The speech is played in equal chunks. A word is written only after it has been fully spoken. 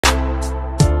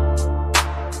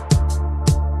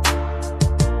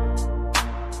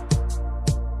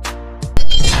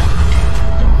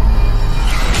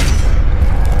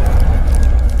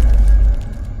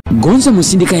gonza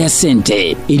musindika ya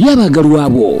sente eri abagalwa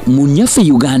abo mu nyaffe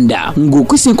Uganda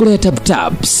ng'okozesa enkola ya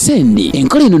tap send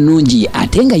enkola eno nnungi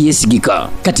ate nga yeesigika.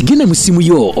 Kati genda mu simu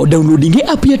yo odownloadinge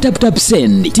app ya tap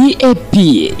send TAP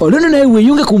olwono nawe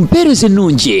weeyunga ku mpeereza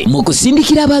ennungi mu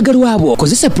kusindikira abagalwa abo.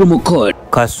 Kozesa promo code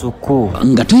Kasuku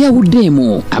nga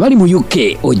toyawuddeemu. Abali mu UK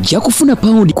ojja kufuna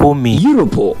pound 10,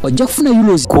 Europe ojja kufuna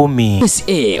euros 10,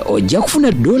 USA ojja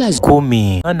kufuna dollars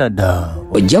 10, Canada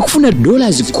ojja kufuna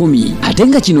dollars 10. Ate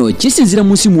nga kino kisinzira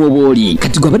mu simu obooli.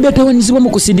 Kati gwe abadde atawaanyizibwa mu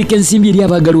kusindika ensimbi eri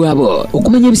abagalwa abo.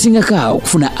 Okumanya ebisingako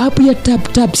okufuna app ya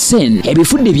tap send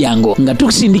ebifudde byangu nga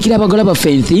tukusindikira abagalwa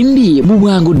baffe ensimbi mu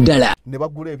bwangu ddala. Ne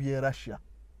bagula ebye Russia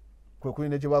kwe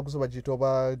kulina gye baguze bagiyita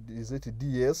oba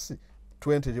DS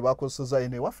 20 gye bakozesa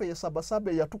ine waffe ye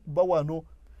sabasabe yatukuba wano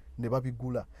ne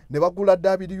babigula. Ne bagula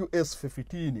US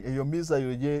 15 eyo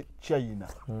mizayo ye China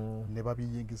ne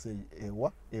babiyingiza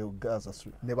ewa Gaza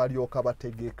ne balyoka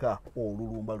bategeka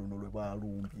olulumba luno lwe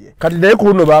balumbye. Kati naye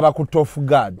kuno baba ku tough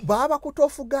guard. Baba ku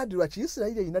tough guard lwa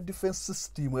Israel ina defense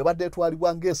system ebadde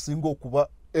etwalibwa ng'esinga okuba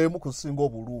emu kusinga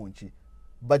obulungi.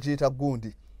 Bagiyita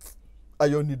gundi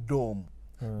Iron Dome.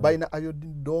 Baina Iron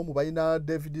Dome, baina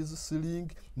David's Ceiling,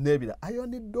 nebira.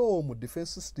 Iron Dome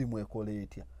defense system ekola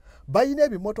etya. Baina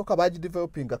ebimotoka baji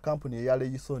developing a company ya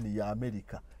Leisoni ya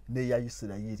America ne ya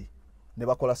Israel. Ne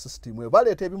bakola system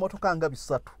baleta ebimotoka nga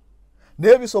bisatu.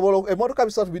 Nebisobolo emotoka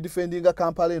bisatu bi defending a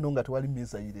Kampala eno nga twali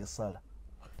misaire esala.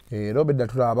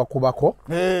 Robert tulaba kubako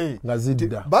nga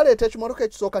zidda. Baleta ekimotoka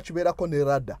ekisooka kibeerako ne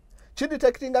radar.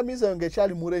 Chidetectinga miza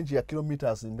ngekyali mu range ya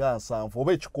kilometers nga 7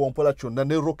 oba ekikompola kyonna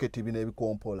ne rocket bine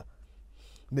ebikompola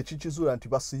ne kikizula nti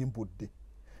basimbudde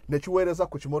ne kiweereza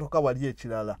ku kimotoka wali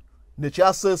ekirala ne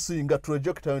kyasesinga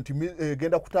trajectory nti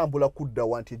egenda kutambula kudda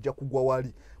wanti ejja kugwa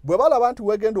wali bwe bala abantu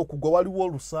wegenda okugwa waliwo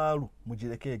olusaalu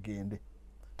mugireke egende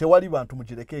tewali bantu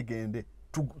mugireke egende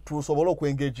tusobola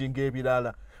okwengeginga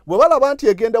ebirala bwe bala bantu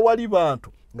egenda wali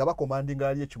bantu nga bakomandinga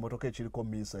ali ekimotoka ekiriko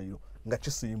misayo nga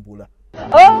kisimbula.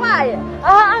 Oh my!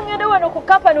 Angende wano ku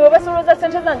company webasoloza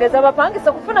sente zange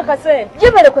z'abapangisa kufuna kasente.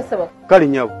 Jibere ko sebo. Kali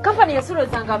nyabo. Company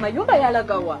yasoloza nga amayumba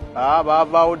yalagawa.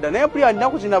 Baba oda naye puli alina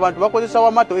kuzina abantu bakozesa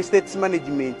Wamato Estates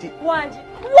Management. Wanji.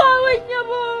 Wawe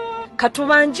nyabo.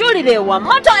 Katubanjulire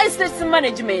Wamato Estates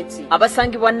Management.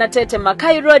 Abasangibwa Natete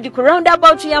Makai Road ku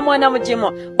roundabout ya Mwana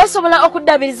Mujimo. Basobola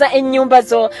okudabiriza ennyumba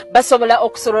zo, basobola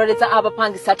okusololeza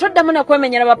abapangisa. Toddamu na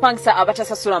kwemenyera abapangisa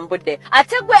abatasasula mbudde.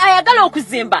 Ate gwe ayagala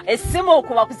okuzimba esimu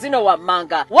okuba kuzino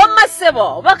wammanga.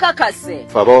 Wammasebo bakakase.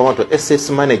 Faba Wamato Estates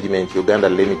Management Uganda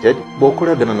Limited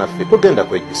bokulagana naffe tugenda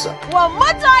kwejjusa.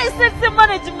 Wamato Estates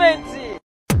Management.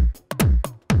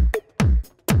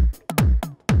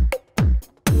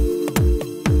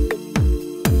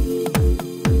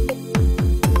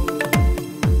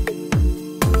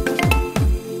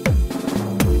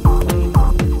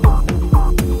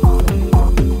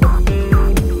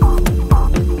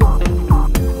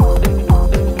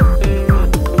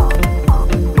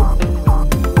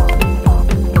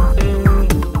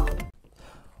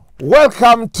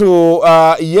 Welcome to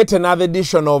yet another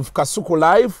edition of Kasuku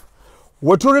Live.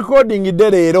 We're recording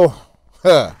iderero.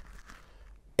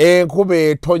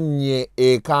 Enkube tonye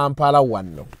Kampala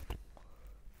wano.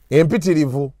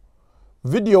 Empitirivu.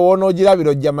 Video ono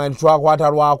jirabiro jamani twakwata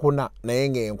lwakuna naye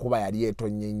ng'enkuba yali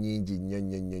etonye nyingi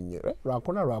nnyo.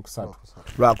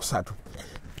 Lwakusatu.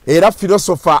 Era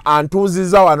philosopher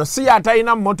antuuziza wano si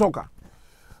atalina mmotoka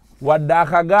wadde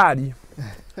akagaali.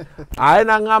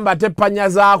 Aina ngamba tepanya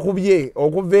za kubye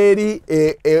okuva eri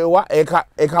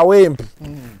ekawempi.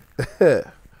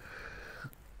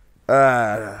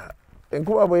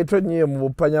 Enkuba bwetonye mu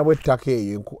bupanya bw'ettaka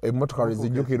eyo emmotoka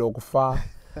lwezijjukira okufa.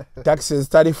 Taxis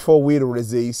 34 wheel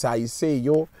zeeyisa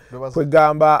eyo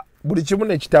kwegamba buli kimu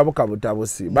nekitabuka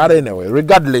butabusi. But anyway,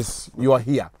 regardless you are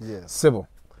here. Sebo.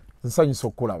 Nsanyusa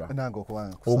okulaba.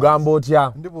 Ogamba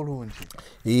otya? Ndi bulungi.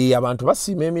 Abantu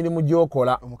basiima emirimu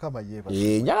gy'okola. Omukama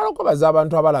yeebase. Njagala okubaza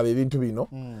abantu abalaba ebintu bino.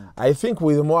 I think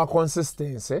with more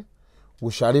consistency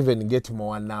we shall even get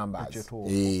more numbers.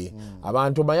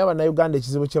 Abantu manya bannayuganda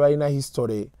ekizibu kye balina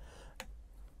history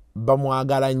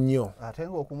bamwagala nnyo. Ate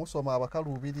ng'okumusoma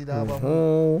abakaluubirira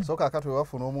abamu. So kaakati we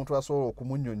bafuna omuntu asobola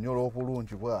okumunnyonnyola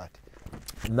obulungi bw'ati.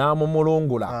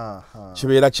 Namumulungula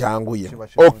kibeera kyanguye.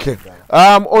 Okay.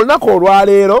 Olunaku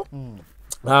olwaleero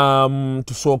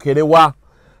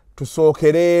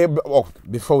tusookere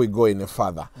before we go any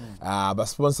further.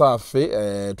 Basponsor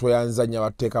baffe tweyanzanya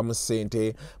bateekamu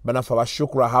ssente banaffe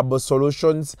abashukura Herbal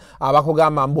Solutions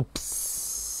abakugamba mbu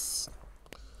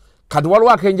kati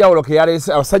waliwo akenjawulo ke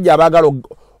yaleese abasajja abaagala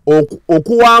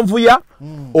okuwanvuya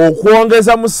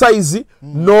okwongeza mu size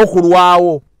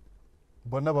n'okulwawo.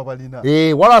 bonna babalina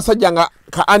waliwo abasajja nga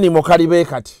ka animal kalibe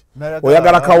kati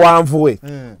oyagala kawanvuwe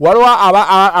waliwo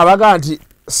abaga nti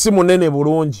si munene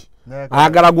bulungi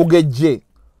ayagala gugejje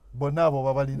bonna abo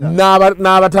babalina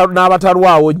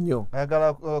n'abatalwawo nnyo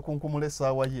ayagala kunkumula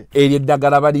essaawa ye eryo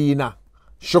eddagala balina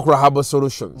Shukra Herbal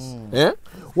Solutions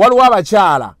waliwo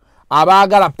abakyala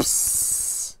abaagala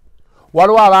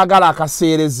waliwo abaagala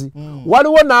akaseerezi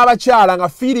waliwo n'abakyala nga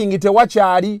feeling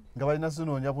tewakyali nga balina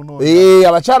zinoonya bunoonya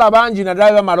abakyala bangi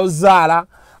naddala bamala ozzaala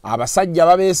abasajja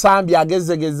babeesambye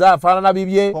agezegeza afaanana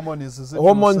bibye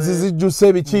hormones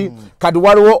zijjuse biki kati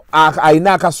waliwo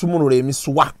alina akasumulula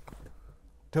emisuwa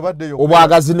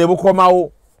obwagazi ne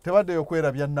bukomawo tebaddeyo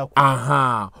kwerabya nnaku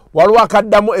waliwo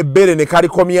akaddamu ebbere ne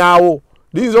kalikomyawo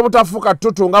liyinza obutafuuka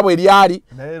ttutu nga bwe lyali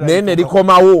naye ne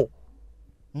likomawo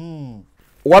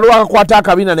waliwo akakwata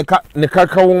akabina ne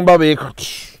kakawumba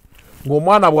beekati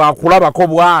ng'omwana bw'akulabako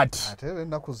bw'ati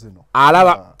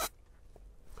alaba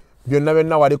byonna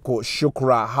byonna waliko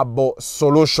Shukra Herbal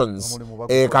Solutions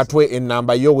katwe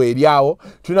ennamba yo weeryawo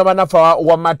tulina bannaffe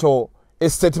Wamato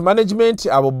Estate Management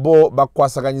abo bo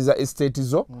bakwasaganyiza estate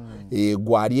zo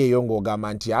gwali eyo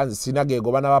ng'ogamba nti anze sina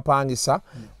geegoba n'abapangisa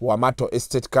Wamato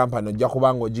Estate Company ojja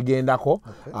kubanga ogigendako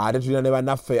ate tulina ne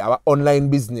bannaffe aba online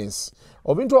business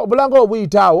obintu obulanga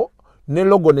obuyitaawo ne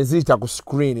logo ne ziyita ku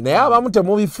screen naye abamu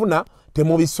temubifuna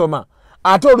temubisoma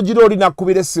ate olugiro oli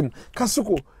nakkubira essimu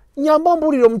Kasuku nyamba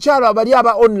ombulire omukyalo abali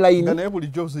aba online nga naye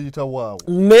bulijjo ziyitawaawo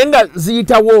naye nga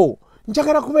ziyitawo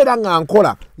njagala kubeera nga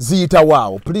nkola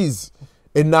ziyitawaawo please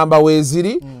ennamba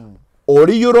weeziri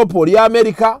oli Europe oli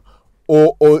America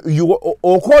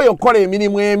okooyo okukola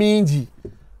emirimu emingi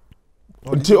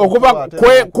nti okuva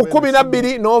ku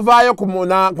 12 n'ovaayo ku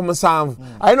 7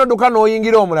 alina odduka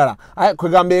n'oyingira omulala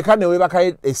kwegamba eka ne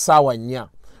weebakayo essaawa 4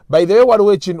 by the way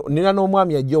waliwo ekintu nina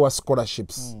n'omwami ajja wa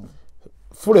scholarships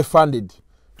fully funded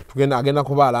agenda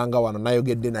kubaalanga wano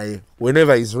nayogedde naye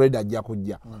whenever is ready ajja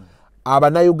kujja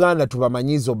Abanayuganda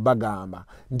tubamanyizo bagamba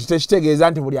nti tekitegeeza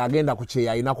nti buli agenda ku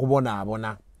kyeya alina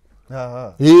kubonaabona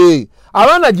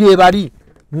abaana gye bali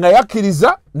nga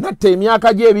yakkiriza natta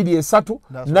emyaka gye 2-3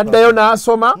 n'addayo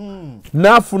n'asoma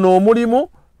n'afuna omulimu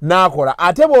n'akola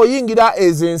ate bw'oyingira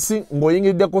ezo ensi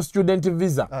ng'oyingiridde ku student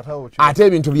visa ate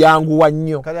ebintu byanguwa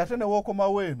nnyo ate ne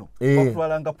w'okomawo eno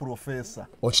bakutwalanga profesa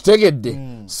okitegedde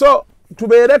so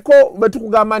tubeereko bwe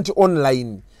tukugamba nti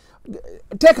online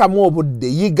teekamu obudde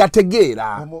yiga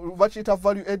tegeera bakiyita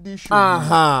value addition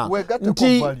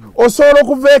nti osobola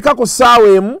okuveeka ku ssaawa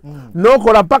emu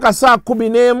n'okola paka saa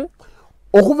 11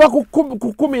 okuva ku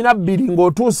 12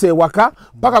 ng'otuuse ewaka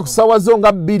paka ku ssaawa zo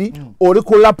nga 2 oli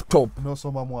ku laptop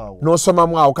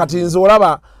n'osomamu awo kati nze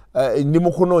olaba ndi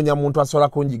mu kunoonya muntu asobola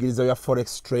kunjigiriza bya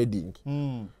forex trading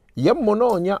ye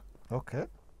munoonya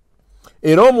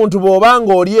era omuntu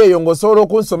bw'obanga oli eyo ng'osobola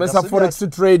okunsomesa forex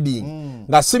trading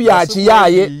nga si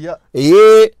byakiyaaye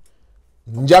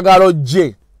njagala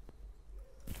ojje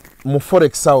mu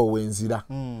forex awo wenzira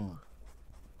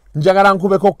njagala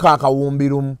nkubeko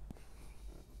kaakawumbirumu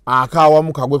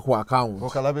akawamu kagwe ku account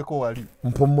okalabeko wali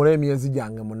mpumule emyezi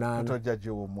gyange 8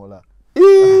 tojajjewomola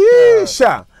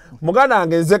sha muganda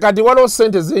wange nze kati waliwo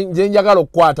ssente ze njagala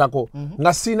okukwatako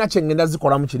nga siina kye ngenda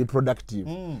zikolamu kiri productive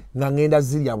nga ngenda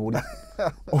zirya buli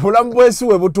obulamu bwesi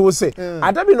we butuuse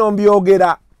ate bino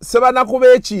mbyogera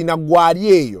sebanakuba ekiina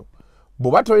gwali eyo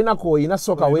bw'oba tolina k'oyina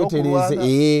sooka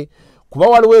weetereeze kuba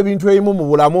waliwo ebintu ebimu mu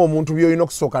bulamu omuntu by'olina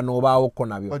okusooka n'obaawokko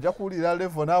nabyo ojja kuwulira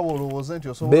levo naawe olowooze nti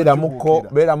osobola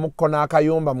beera mukko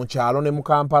n'akayumba mu kyalo ne mu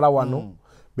Kampala wano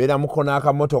beera mukko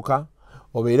n'akamotoka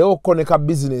obeerewokko ne ka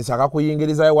bizinensi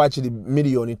akakuyingirizayo waakiri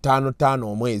miliyoni 5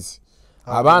 omwezi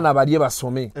abaana balye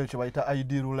basome ekyo bayita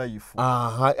ideal life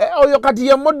oyo kati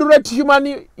ye moderate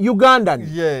human Ugandan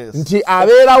nti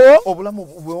abeerawo obulamu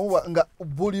nga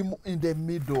buli in the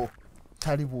middle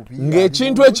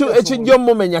ng'ekintu ekijja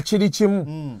omumenya kiri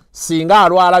kimu singa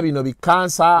alwala bino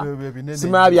bikansa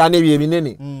simanya byane ebyo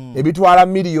ebinene ebitwala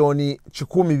miliyoni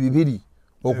 1,200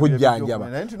 okujjanjaba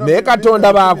naye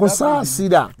Katonda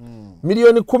baakusaasira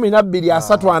miliyoni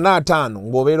 12,345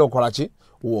 ng'obeera okola ki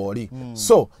wooli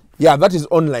so yeah that is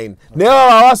online naye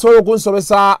wawasobola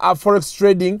okunsomesa forex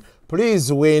trading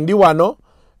please wendi wano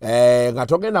nga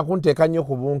togenda kunteeka nnyo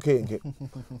ku bunkenke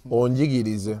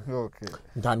onjigirize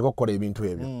ntandika okukola ebintu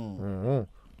ebyo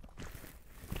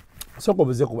sooka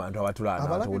obuze ku bantu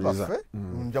abatulabatuwuliriza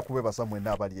nja kubeebasa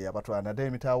mwena abali abatwala naddala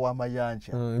emitaawo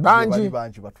amayanja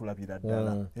bangi batulabira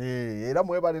ddala era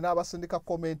mwebale n'abasindika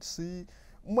comments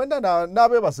mwena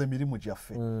n'abeebaza emirimu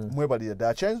gyaffe mwebalire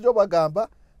ddala kyenzi gy'obagamba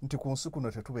nti ku nsi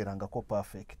kuno tetubeerangako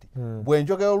perfect bwe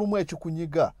njogera olumu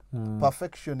ekikunyiga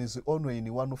perfection is only in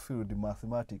one field,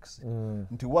 mathematics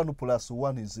nti 1 plus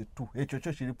 1 is 2 ekyo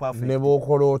kyo kiri perfect ne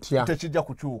bw'okola otya tekijja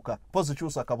kukyuka pozi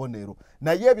kyusa kabonero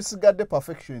naye ebisigadde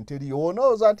perfection teriyo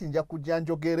onooza nti nja kujja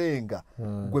njogerenga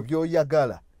gwe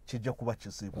byoyagala kijja kuba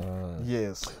kizibu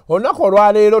yes olunaku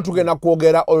olwaleero tugenda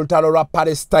kwogera olutalo lwa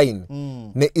Palestine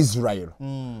ne Israel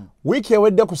wiiki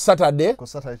ewedde ku Saturday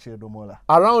kyedomola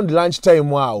around lunch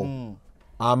time awo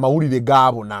amawulire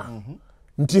gaabuna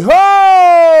nti ho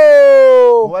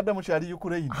obadde mukyali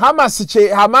Ukraine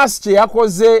Hamas kye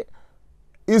yakoze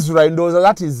Israel ndowooza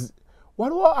that is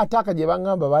waliwo ataaka gye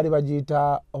bagamba baali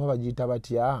bagiyita oba bagiyita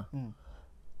batya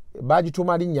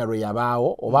bagituma linnya lwe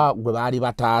yabaawo oba gwe baali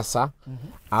bataasa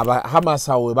Hamas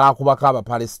awo we baakubako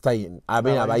Abapalestine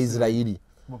Abaisirairi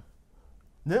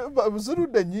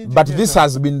but this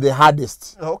has been the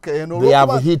hardest they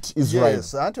have hit Israel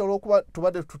yes anti olwokuba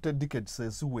tubadde tute decades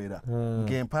eziwera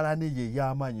ng'empalani ye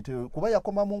y'amaanyi kuba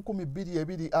yakoma mu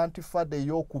 2022 antifada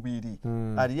ey'okubiri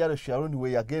Ariel Sharon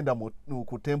we yagenda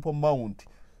ku Temple Mount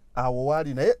awo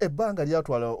wali naye ebbanga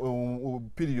lyatwala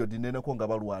period neneko nga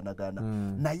balwanagana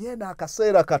naye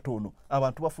n'akaseera katono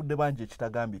abantu bafudde bangi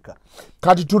ekitagambika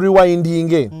kati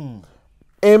turiwindinge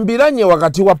embiranye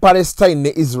wakati wa Palestine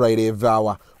ne Israel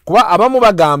evaawa kuba abamu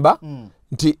bagamba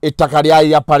nti ettaka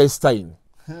lyali ya Palestine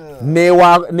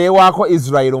newaako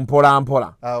Israel mpola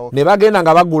mpola ne bagenda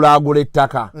nga bagulaagula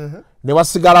ettaka ne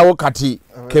wasigalawo kati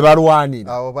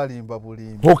kebalwanira awo balimba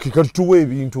bulimbi okay kati tuwe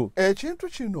ebintu ekintu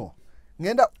kino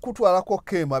ngenda kutwalako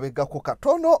kemabegako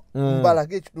katono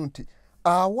mbalage ekintu nti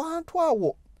awantu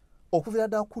awo okuvira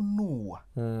ddala ku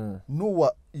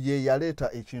Nuwa ye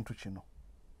yaleeta ekintu kino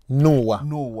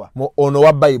Nuwa ono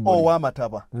wa Bible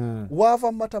ow'amataba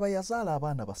wava mu mataba yazaala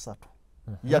abaana basatu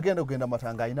yagenda kugenda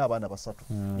matanga alina abaana basatu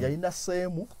yalina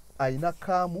Seemu alina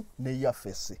Kaamu ne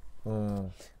Yafesi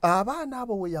abaana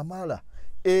abo we yamala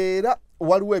era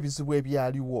waliwo ebizibu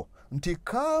ebyaliwo nti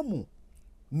Kaamu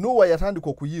Nuwa yatandika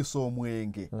okuyiisa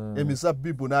omwenge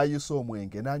emizabbibu n'ayiisa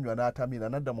omwenge n'anywa n'atamira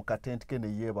n'adda mu katenti ke ne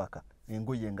yeebaka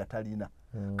engoye nga talina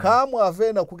Kaamu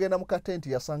aveena kugenda mu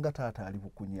katenti yasanga taata ali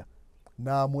bukunya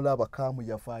n'amulaba Kaamu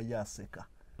yavaayo aseka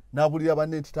n'abulira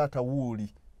banne nti taata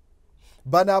wuuli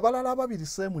bano abalala ababiri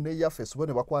Seemu ne Yafesi bo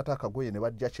ne bakwata akagoye ne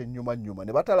bajja kyennyuma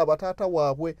ne batalaba taata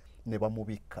waabwe ne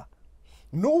bamubikka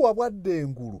Nuwa bwadde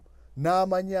engulu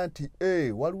n'amanya nti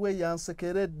waliwo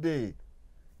eyansekeredde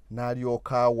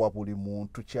n'alyoka awa buli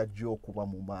muntu kyajja okuba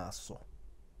mu maaso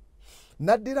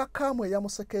n'addira Kaamu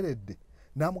eyamusekeredde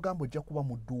n'amugamba ojja kuba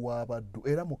muddu w'abaddu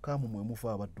era mu Kaamu mwe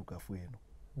muva abaddugavu eno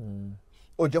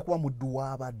ojja kuba muddu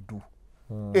w'abaddu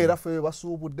era ffe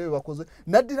basuubudde bakoze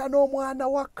n'addira n'omwana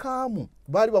wa Kaamu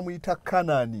baali bamuyita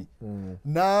Kanani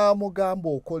n'amugamba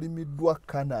okolimiddwa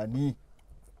Kanani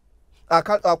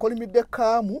akolimidde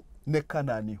Kaamu ne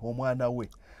Kanani omwana we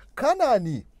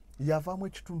Kanani yavaamu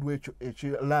ekitundu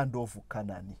ekyo land of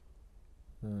Kanani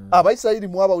Abaisirairi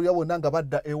mwabawulira bonna nga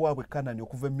badda ewaabwe Kanani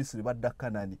okuva e Misiri badda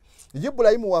Kanani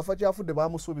Ibulayimu waafa kyafudde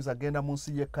baamusuubiza genda mu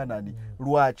nsi ye Kanani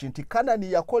lwaki nti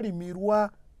Kanani yakolimirwa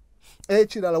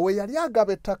ekirala we yali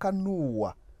agaba ettaka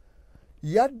Nuwa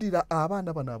yaddira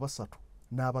abaana bano abasatu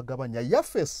n'abagabanya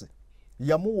Yafesi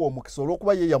yamuwa omukisa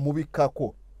olw'okuba ye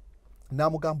yamubikkako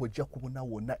n'amugamba ojja kubuna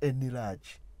wonna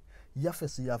eniragi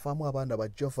Yafesi yavaamu abaana ba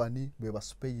Jovani be ba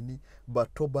Spain ba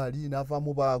Tobali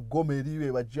n'avaamu ba Gomeri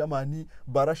be ba Germany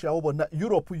ba Russia abo bonna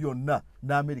Europe yonna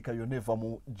n'Amerika yonna eva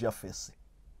mu Yafesi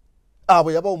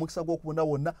abo yabawo omukisa gw'okubuna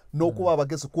wonna n'okuba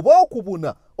abagezi kuba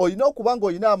okubuna olina okuba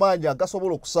ng'olina amaanyi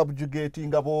agasobola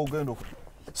okusubjugatinga boogendo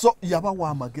so yabawa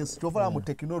amagezi kyovala mu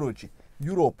technology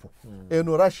Europe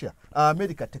eno Russia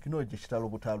America technology kitalo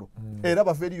butalo era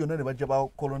baveri yonna ne bajja ba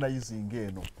colonizing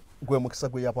eno gwe mukisa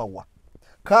gwe yabawa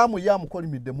Kaamu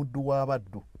yamukolimidde muddu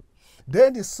w'abaddu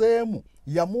then Seemu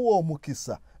yamuwa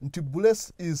omukisa nti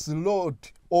bless is Lord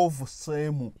of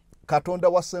Seemu Katonda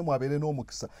wa Seemu abeere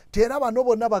n'omukisa tera bano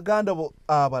bonna baganda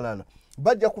abalala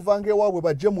bajja kuvanga ewaabwe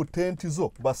bajje mu tenti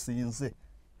zo basinze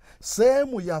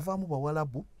Seemu yavaamu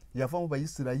Bawalabu yavaamu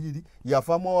Bayisirayiri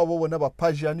yavaamu abo bonna ba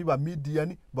Persian ba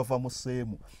Midian bava mu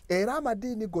Seemu era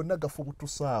amadiini gonna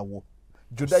gafubutusaawo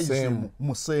Judaism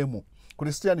mu Seemu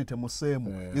Christianity mu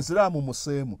Seemu Islam mu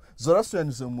Seemu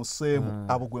Zoroastrianism mu Seemu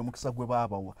abo gwe mukisa gwe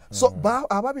baabawa so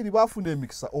ababiri baafuna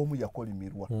emikisa omu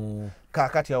yakolimirwa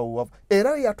kaakati awo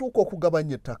era yatuuka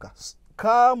okugabanya ettaka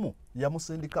Kaamu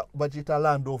yamusindika bagita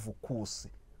land of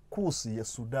Kuusi ye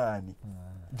Sudaani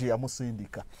gye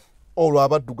yamusindika olwo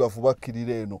abaddugavu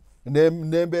bakkirira eno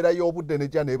n'embeera y'obudde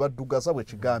nejja nebaddugaza bwe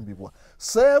kigambibwa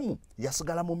Seemu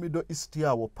yasigala mu Middle East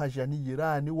awo Persian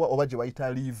Iran oba gye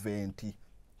bayita Levant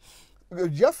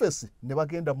Jafesi ne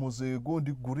bagenda muze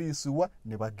gundi Gurisiwa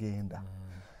ne bagenda.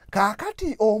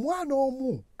 Kakati omwana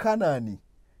omu Kanani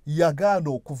yagaana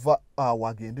okuva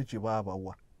awagende gye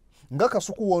baabawa. Nga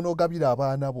Kasuku wono ogabira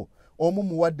abaana bo. Omu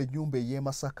muwadde ennyumba ey'e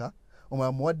Masaka,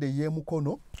 omulala muwadde ey'e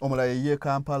Mukono, omulala ey'e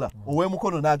Kampala. Ow'e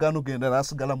Mukono n'agaana ogenda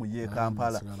n'asigala mu y'e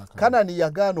Kampala. Kanani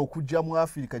yagaana okujja mu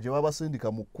Afirika gye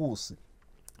babasindika mu Kuusi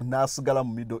n'asigala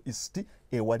mu Middle East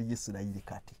ewali Isirayiri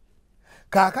kati.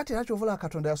 Kaakati era kyovula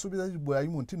Katonda yasuubiza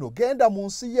Ibulayimu nti no genda mu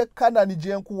nsi ye Kanani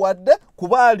gye nkuwadde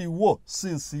kuba aliwo si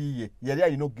nsi ye. Yali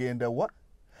alina okugenda wa?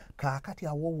 Kaakati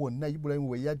awo wonna Ibulayimu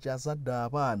bwe yajja azadde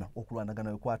abaana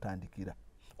okulwanagana we kwatandikira.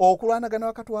 Okulwanagana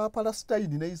wakati wa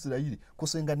Palestine ne Isirayiri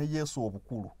kusenga ne Yesu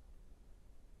obukulu.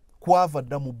 Kwava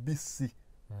dda mu BC.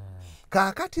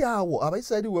 Kaakati awo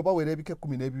Abayisirayiri we bawera ebike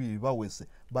 12 bawese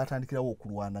batandikirawo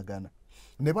okulwanagana.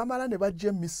 Ne bamala ne bajja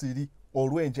e Misiri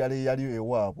olw'enjala eyaliyo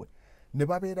ewaabwe. Ne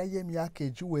babeerayo emyaka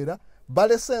egiwera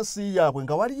balese ensi yaabwe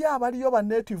nga waliyo abaliyo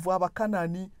bannative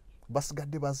Abakanani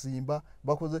basigadde bazimba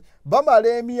bakoze bamala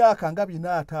emyaka nga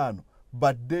 45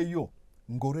 baddeyo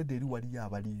ng'olwedde eri waliyo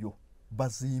abaliyo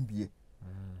bazimbye.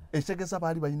 Ekitegeeza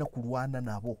baali balina kulwana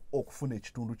nabo okufuna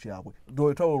ekitundu kyabwe.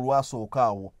 Olutalo lwasooka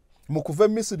awo. Mu kuva e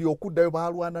Misiri okuddayo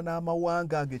baalwana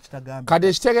n'amawanga ag'ekitagambika. Kati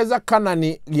ekitegeeza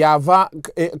Kanani yava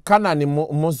Kanani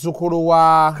muzzukulu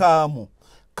wa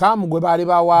Kamu gwe baali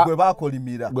bawa gwe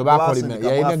bakolimira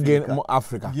yayina mu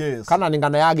Africa. Yes. Kanani nga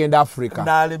naye agenda Africa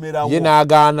n'alemerawo ye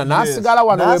n'agaana n'asigala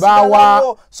wano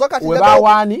we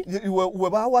bawaani we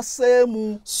bawa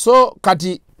Seemu. So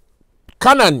kati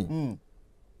Kanani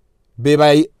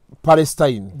beba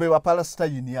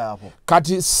Palestine abo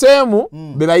kati Seemu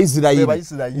beba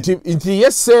Isirayiri nti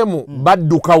ye Seemu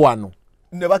badduka wano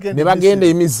ne bagenda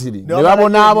e Misiri ne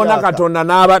babonaabona Katonda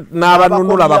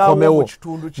n'abanunula bakomewo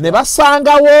ne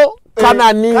basangawo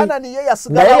Kanani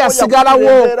nga ye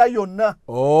yasigalawo.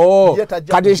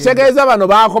 Kati ekitegeeza bano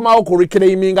baakomawo ku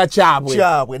reclaiminga kyabwe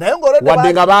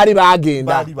wadde nga baali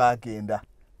bagenda.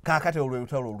 Kaakati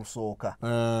olw'olutalo olusooka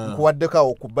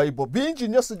nkuwaddekaawo ku Bible bingi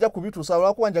nnyo sijja kubituusa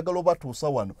lwakuba njagala obatuusa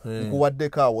wano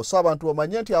nkuwaddekaawo so abantu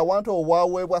bamanye nti awantu awo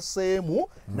waaweebwa Seemu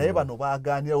naye bano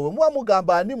baagaanira we muba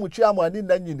mugamba ani mukyamu ani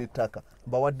nannyini ttaka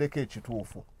mbawaddeko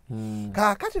ekituufu.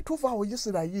 Kaakati tuva awo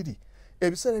Isirayiri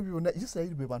ebiseera ebyo byonna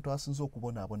Isirayiri be bantu abasinze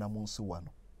okubonaabona mu nsi wano.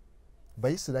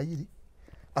 Bayisirayiri,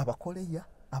 Abakoleya,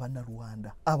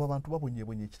 Abannarwanda abo abantu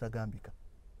babonyeebonye ekitagambika.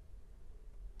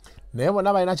 Naye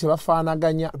bonna balina kye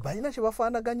bafaanaganya. Balina kye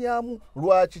bafaanaganyaamu.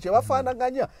 Lwaki kye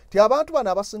bafaanaganya? Ti abantu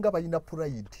bano abasinga balina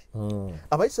pride.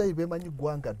 Abayisirayiri beemanyi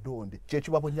ggwanga ddonde. Kye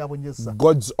kibabonyaabonyeza.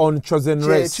 God's own chosen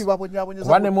race. Kye kibabonyaabonyeza.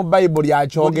 Kuba ne mu Bayibuli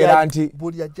akyogera nti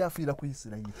buli ajja afiira ku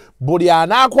Isirayiri. Buli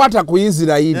anaakwata ku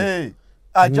Isirayiri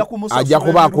ajja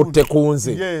kuba akutte ku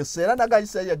nze. Yes, era naga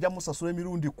Isirayiri ajja musasula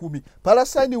emirundi 10.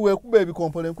 Palestine weekuba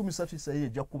ebikompolo 13 Isirayiri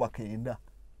ejja kuba 9.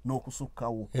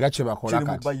 N'okusukkawo era kye bakola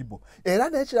kati Bible. Era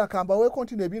n'ekiragamba weeko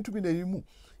nti n'ebintu bino ebimu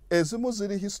ezimu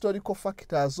ziri historical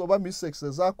factors oba mistakes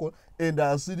ezakola and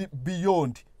ziri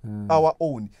beyond our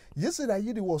own.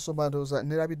 Isirayiri w'osoma ndowooza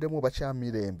nerabiddemu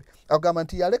bakyamirembe agamba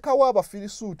nti yalekawo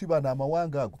Abafirisuuti bano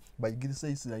amawanga ago bayigiriza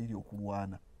Isirayiri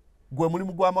okulwana. Gwe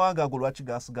mulimu gw'amawanga ago lwaki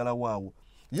gaasigalawo awo?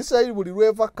 Isirayiri buli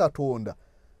lweva Katonda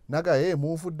naga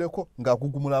munvuddeko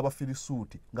ng'agugumula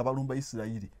Abafirisuuti nga balumba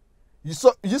Isirayiri.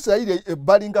 Isirayiri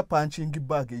balinga punching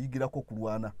bag eyigirako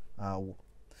kulwana awo.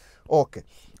 Okay.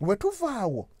 We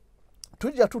tuvaawo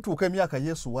tujja tutuuka emyaka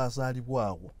Yesu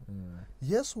wazaalibwawo.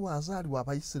 Yesu wazaalibwa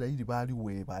Abayisirayiri baali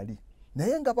weebali.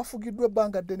 Naye nga bafugiddwa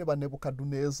ebbanga ddene ba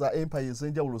Nebukadduneeza empire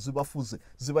ez'enjawulo zibafuze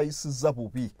zibayisizza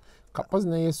bubi. Kapozi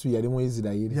ne Yesu yali mu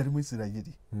Isirayiri. Yali mu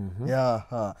Isirayiri.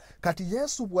 Kati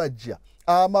Yesu bwajja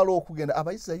amala okugenda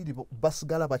Abayisirayiri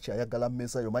basigala bakyayagala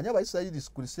mmeeza yo. Manya Abayisirayiri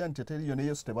Christianity teriyo ne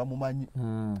Yesu tebamumanyi.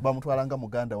 Bamutwalanga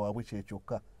muganda waabwe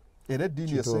kyekyokka. Era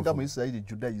eddiini esinga mu Isirayiri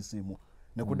Judaism.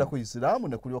 Ne kuddako Isiraamu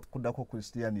ne kuddako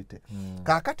Christianity.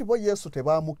 Kaakati bo Yesu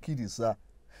tebamukkiriza.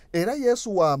 Era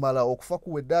Yesu waamala okufa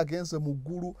kuwedde agenze mu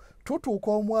ggulu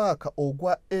tutuuka omwaka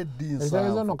ogwa Edinsa.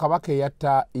 Ezo no kabaka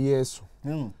eyatta Yesu.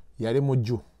 Yali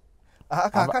mujju.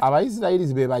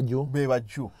 Abayisirayiri be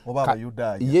bajju oba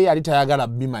Abayudaaya. Ye yali tayagala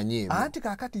bimanye ebyo. Anti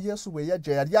kaakati Yesu bwe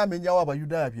yajja yali amenyawo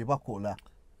Abayudaaya bye bakola.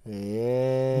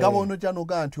 Nga bono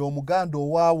janoga nti omuganda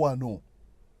owaawano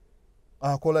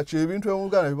akola kyebintu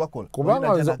ebimuganda bye bakola.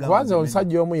 Kubanza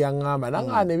omusajja omu yaŋŋamba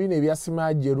naŋŋaana ebino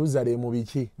ebyasima Jerusalemu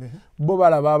biki. Bo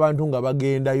balaba abantu nga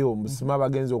bagendayo musima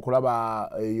bagenze okulaba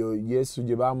eyo Yesu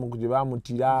gye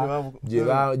baamutira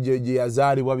gye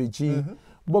yazaalibwa biki.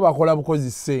 Bo bakola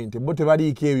bukozi ssente bo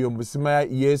tebaliiko ebyo mu busima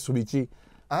Yesu biki.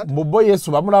 Bo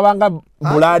Yesu bamulabanga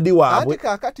bulaadi waabwe. Anti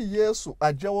kaakati Yesu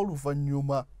ajjawo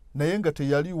oluvannyuma naye nga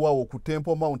teyaliwo ku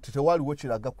Temple Mount tewaliwo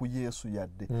kiraga ku Yesu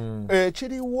yadde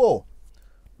ekiriwo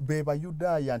be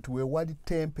Bayudaaya nti we wali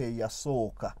temple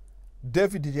eyasooka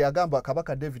David yagamba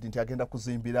kabaka David nti agenda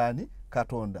kuzimbirani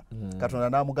Katonda Katonda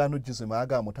n'amugaana ogizimba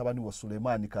agamba mutabani wa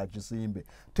Sulemaani kagizimbe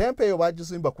temple eyo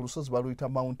bagizimba ku lusozi baluyita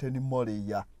Mountain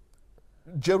Moriah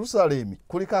Jerusalem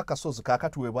kuliko akasozi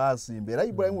kakati we bazimba era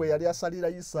Ibrahim we yali asalira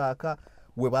Isaaka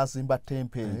we bazimba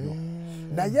temple eyo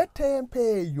naye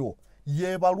temple eyo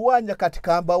yebalwanya kati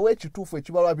kambawo ekituufu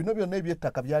ekibalwa bino byonna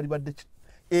ebyettaka byali badde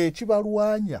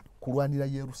ekibalwanya kulwanira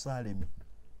Yerusalemu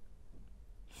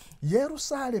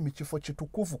Yerusalemu kifo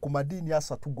kitukuvu ku madiini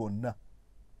asatu gonna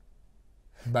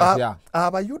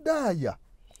Abayudaaya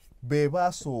be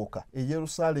basooka e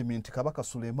Yerusalemu nti kabaka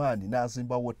Sulemaani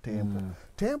n'azimbawo temple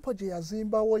temple gye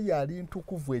yazimbawo yali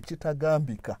ntukuvu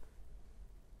ekitagambika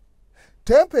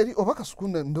temple oba Kasuku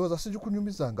ndowooza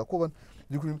sigikunyumizanga kuba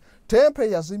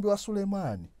temple yazimbibwa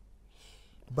Sulemaani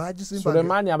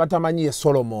Sulemaani abatamanyiye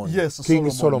Solomon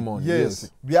King Solomon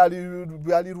yes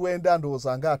byali lwenda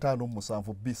ndowooza nga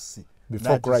 57 BC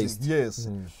before Christ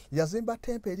yazimba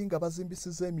temple nga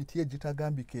bazimbisiza emiti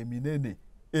egitagambika eminene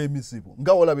emizibu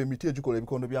nga olaba emiti egikola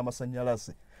ebikondo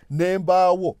by'amasannyalaze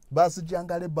n'embaawo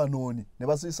bazijjanga Lebanoni ne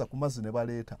baziyisa ku mazzi ne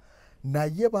baleeta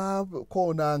naye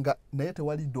bakoonanga naye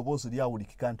tewali ddoboozi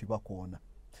lyawulikika nti bakoona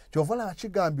kyovala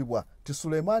kigambibwa ti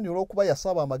Sulemaani olw'okuba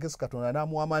yasaba amagezi Katonda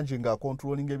n'amuwa amangi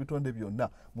ng'akontrolinga ebitonde byonna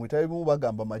mu bitabo ebimu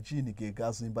bagamba majiini ge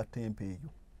gazimba tempe eyo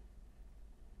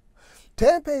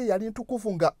tempe eyo yali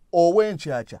ntukuvu nga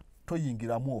ow'enkyakya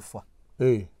toyingiramu ofa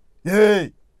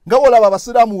nga olaba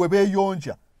abasiraamu we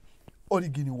beeyonja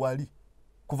oligini wali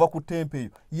kuva ku tempe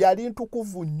eyo yali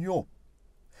ntukuvu nnyo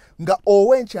nga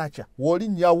ow'enkyakya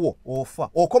w'olinnyawo ofa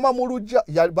okoma mu lujja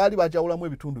baali bajawulamu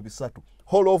ebitundu bisatu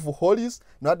Hall of Holies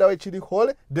n'addawo ekiri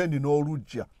hole then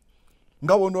n'olujja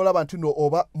nga wonna olaba nti no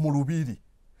oba mu lubiri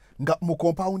nga mu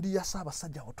kompawundi ya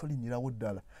Ssaabasajja otolinnyirawo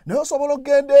ddala naye osobola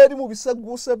okgenda eri mu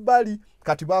biseguuse ebbali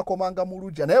kati baakomanga mu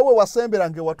lujja naye we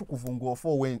wasemberanga ewatukuvu ng'ofa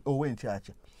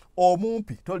ow'enkyakya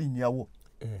omumpi tolinnyawo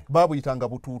baabuyitanga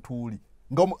butuutuuli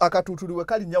nga akatuutuuli we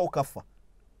kalinnyawo kafa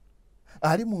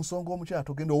ali mu nsonga omukyala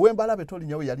togenda ow'embalabe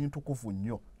tolinyawo yali ntukuvu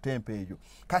nnyo tempe eyo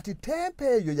kati tempe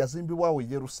eyo yazimbibwawo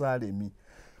Yerusaalemi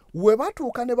we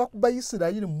batuuka ne bakuba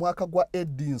Isirayiri mu mwaka gwa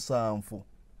AD 7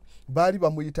 baali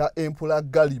bamuyita Empula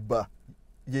Galiba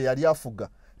ye yali afuga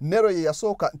Nero ye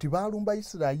yasooka nti baalumba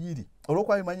Isirayiri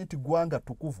olw'okuba bimanyi nti ggwanga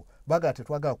tukuvu bagaa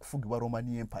tetwagala kufugibwa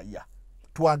Roman Empire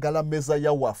twagala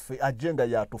Mezaya waffe ajje nga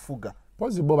yatufuga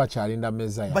pozi bo bakyalinda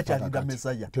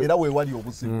Mezaya era we wali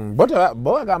obuzibu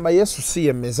bo bagamba Yesu si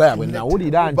ye Mezaya bwe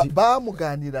nawulira nti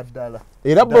baamugaanira ddala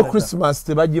era bo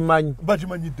Christmas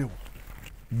bagimanyiddewo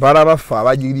balabafa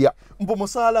abagirya mbu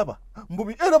musaalaba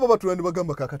mbubi era baba tulandi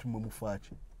bagamba kakati mwe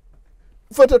mufaaki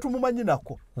ffe tetumumanyi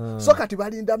nako so kati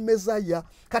balinda Mezaya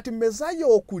kati Mezaya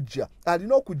okujja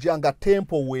alina okujja nga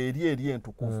tempo weeri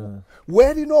entukuvu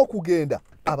weerina okugenda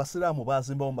abasiraamu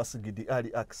baazimbawo masigidi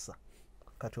Ali Aksa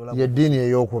ye ddiini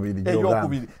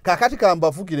ey'okubiri kakati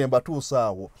kambavugire mbatuusa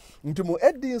awo nti mu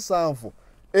eddi 7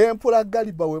 Empula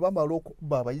Galiba we bamala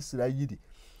okukuba Abayisirayiri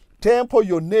tempo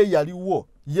yonna eyaliwo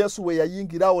Yesu we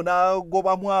yayingirawo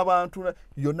n'agobamu abantu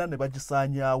yonna ne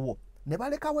bagisaanyaawo ne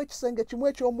balekawo ekisenge kimu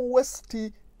eky'omu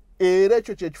westi era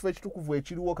ekyo kyekifo ekitukuvu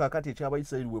ekiriwo kakati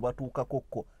eky'Abayisirayiri we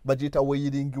batuukakokko bagiyita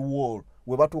Wailing Wall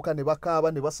we batuuka ne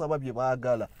bakaaba ne basaba bye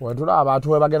baagala wetula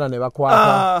abantu we bagenda ne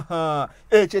bakwata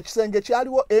ekyo ekisenge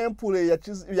kyaliwo Empula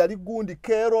yali gundi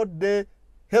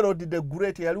Herod the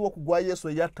Great yaliwo okugwa Yesu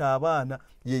eyatta abaana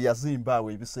ye yazimba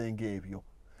awo ebisenge ebyo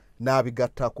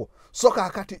n'abigattako so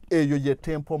kakati eyo ye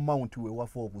Temple Mount we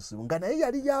wava obuzibu nga naye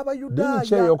yali y'Abayudaaya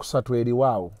ddiini ey'okusatu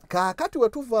eriwaawo kakati we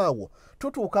tuvaawo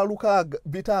tutuuka Luka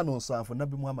 5:7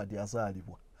 Nabbi Muhammad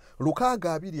yazaalibwa Luka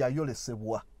 2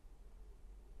 ayolesebwa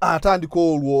atandika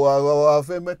olwo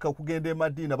ava Mekka okugenda e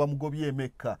Madiina bamugobye e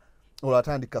Mekka olwo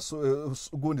atandika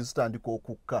gundi zitandika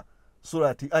okukka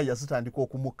surati aya zitandika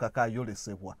okumukkako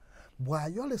ayolesebwa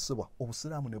bw'ayolesebwa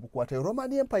obusiraamu ne bukwata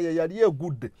Roman Empire yali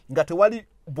egudde nga tewali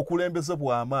bukulembeze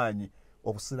bw'amaanyi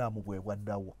obusiraamu bwe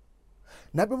bwaddawo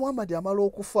Nabbi Muhammad amala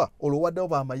okufa olwo waddawo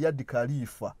b'Amayadi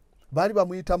Khalifa baali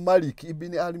bamuyita Malik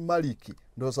ibn al-Maliki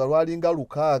ndowooza lwalinga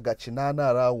 680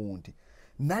 arawundi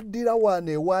naddira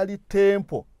wano ewaali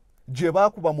tempo gye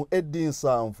baakuba mu eddi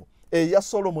 7 eya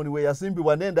Solomon we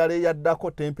yazimbibwa n'endala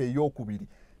eyaddako tempo ey'okubiri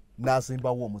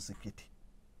n'azimbawo omuzikiti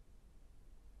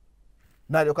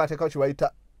n'alyoka ateekawo kye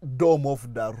bayita Dome of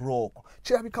the Rock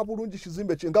kirabika bulungi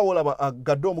kizimbe kye nga wolaba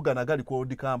agadoomu gano agali ku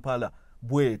Old Kampala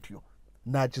bwetyo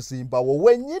n'akizimbawo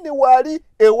wennyini wali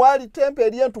ewaali tempo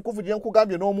eri entukuvu gye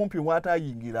nkugambye n'omumpi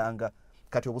mw'ataayingiranga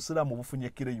kati obusiraamu bufunye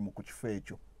kireyimu ku kifo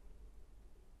ekyo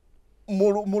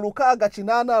mu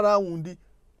 680 rawundi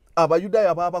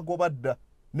abayudaaya baabagoba dda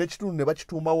n'ekitundu ne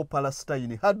bakituumawo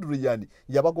Palestine. Hadrian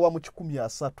yabagoba mu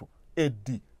 1300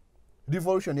 AD.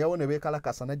 Revolution yawo ne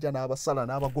beekalakasa najja n'abasala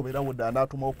n'abagoberawo dda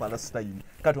n'atumawo Palestine.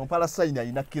 Kati Palestine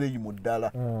alina kireyimu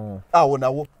ddala awo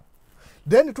nawo.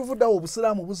 Then tuvuddawo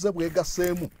obusiraamu buzze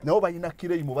bwegaseemu nabo balina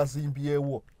kireyimu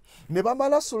bazimbyewo ne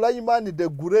bamala Sulaiman the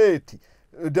Great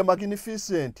the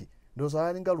Magnificent ndowooza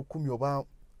alinga 10 oba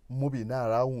mu 4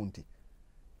 rawundi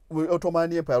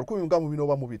Ottoman Empire 10 nga mu 4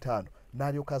 oba mu 5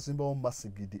 n'alyoka azimbawo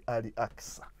masigidi Ali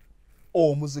Aqsa.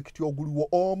 Omuzikiti oguliwo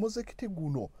omuzikiti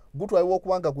guno gutwaliwo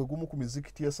okubanga gwe gumu ku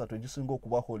mizikiti 3 egisinga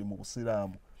okuba holi mu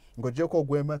busiraamu ng'ogyeko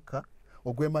ogw'e Mecca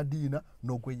ogw'e Madina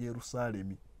n'ogw'e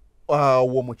Yerusalemi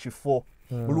awo mu kifo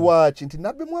lwaki nti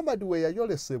Nabbi Muhammad we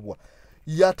yayolesebwa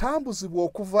yatambuzibwa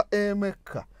okuva e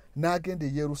Mecca n'agenda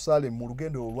e Yerusalemu mu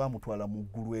lugendo olwamutwala mu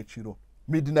ggulu ekiro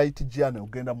midnight journey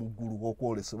ogenda mu ggulu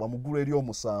okwolesebwa mu ggulu eri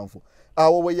 7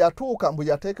 awo we yatuuka mbu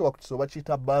yateekebwa ku kisoba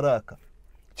kiyita Baraka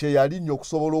kye yali nnyo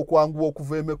okusobola okwanguwa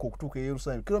okuva e Mecca okutuuka e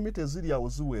Yerusalemu kilomita ziri awo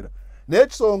ziwera naye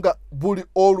kisonga buli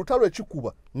olutalo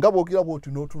ekikuba nga bw'ogira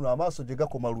bw'oti n'otuna amaaso gye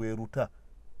gakoma lweruta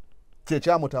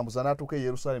kyekyamutambuza n'atuuka e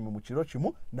Yerusalemu mu kiro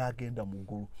kimu n'agenda mu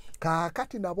ggulu.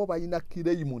 Kaakati nabo balina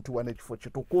kireyimu nti wano ekifo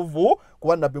kitukuvu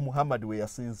kuba Nabbi Muhammad we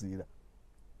yasinziira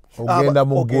ogenda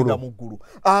mu ggulu.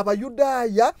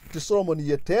 Abayudaaya ti Solomoni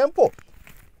ye tempo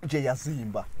gye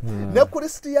yazimba ne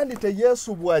Christianity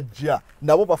Yesu bw'ajja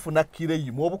nabo bafuna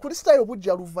kireyimu. Obukristaayo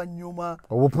bujja luvannyuma.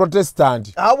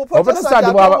 Obuprotestanti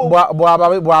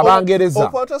bw'Abangereza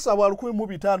Obuprotestant bwa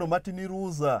 1500 Martin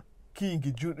Luther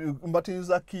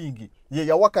King ye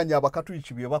yawakanya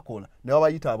abakatuliki bye bakola ne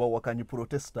babayita abawakanyi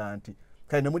Protestanti.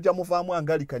 Kale ne mujja muvaamu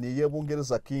Anglican ye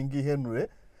Bungereza King Henry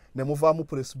ne muvaamu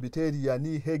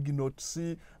Presbyterian Huguenots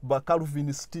ba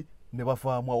Calvinist ne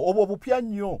bavaamu awo. Obwo bupya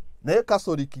nnyo naye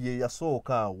Catholic ye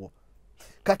yasooka awo.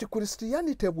 Kati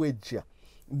Christianity bwejja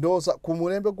ndooza ku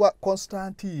mulembe gwa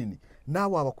Constantine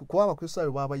naawe kuba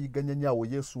abakristaayo baabayigganya nnyo awo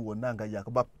Yesu wonna nga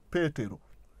yakaba Petero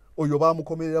oyo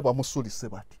baamukomerera bamusulise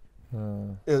bati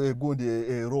gundi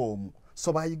e Rome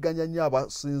so bayigganya nnyo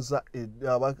abasinza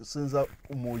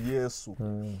mu Yesu.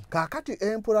 Kaakati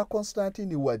Emperor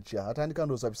Constantine wajja atandika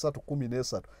ndooza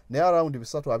 313 naye around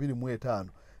 325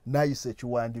 n'ayisa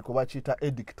ekiwandiiko bakiyita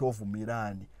Edict of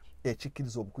Milan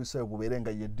ekikkiriza obukristaayo bubeere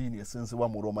nga y'eddiini esinzibwa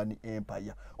mu Roman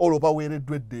Empire. Olwo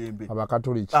baweereddwa eddembe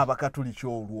abakatuliki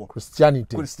olwo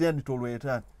Christianity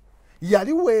olw'etaano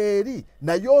yali weeri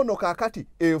naye ono kaakati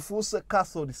efuuse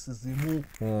Catholicism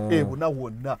ebuna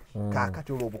wonna.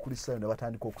 Kaakati olwo obukristaayo ne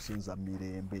batandika okusinza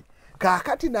mirembe.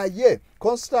 Kaakati naye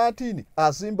Constantine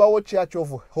azimbawo Church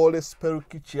of Holy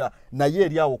Sepulchre naye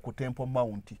eri awo ku Temple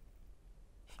Mount.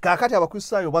 Kaakati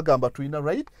abakristaayo bagamba tulina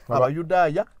right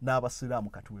abayudaaya n'abasiraamu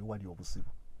kati weewali obuzibu.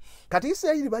 Kati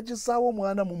Isirayiri bagizaawo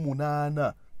omwana mu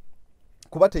 8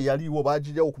 kuba teyaliiwo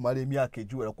baagiryawo okumala emyaka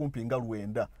egiwera kumpi nga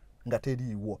 9 nga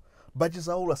teriiwo.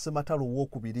 Bagizaawo lwa Ssematalo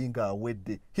owookubiri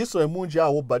ng'awedde. History mungi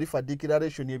awo Balfour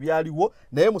Declaration ebyaliwo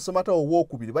naye mu Ssematalo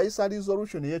owookubiri bayisa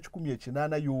resolution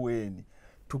y'e18 UN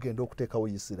tugenda okuteekawo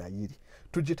Isirayiri.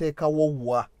 Tugiteekawo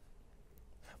wa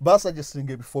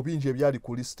basuggestinga ebifo bingi ebyali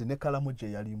ku list ne Kalamoja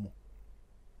yalimu.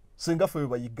 Singa ffe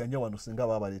bayigganya wano singa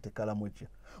baabaleete Kalamoja.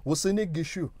 Hussein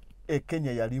Gishu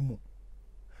Kenya yalimu.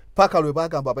 Paka lwe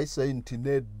bagamba Abayisirayiri nti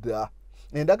nedda.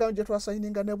 Endagaano gye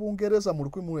twasayininga ne Bungereza mu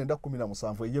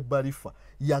 1917 eye Balfour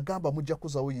yagamba mujja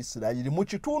kuzawo Isirayiri mu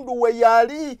kitundu we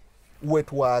yali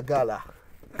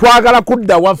twagala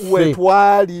kudda waffe we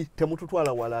twali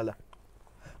temututwala walala.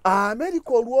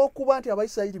 Amerika olw'okuba nti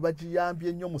Abayisirayiri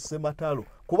bagiyambye nnyo mu Ssematalo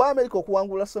kuba Amerika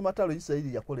okuwangula Ssematalo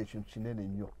Isirayiri yakola ekintu kinene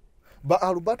nnyo. Ba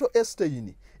Alberto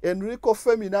Einstein, Enrico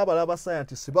Fermi n'abalaba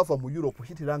scientists bava mu Europe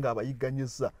hitira nga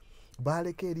abayigganyiza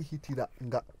baleka eri hitira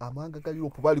nga amanga ga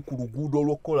Europe bali ku luguudo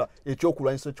olw'okukola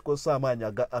ekyokulwanyisa ekikozesa amaanyi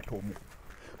aga atomu.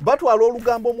 Batwala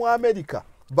olugambo mu Amerika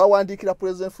bawandiikira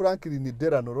President Franklin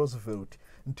Delano Roosevelt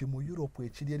nti mu Europe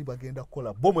ekiri eri bagenda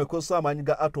kukola bomu ekozesa amaanyi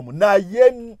ga atomu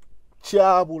naye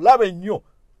kyabulabe nnyo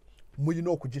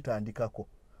mulina okugitandikako.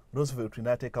 Roosevelt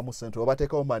n'ateekamu ssente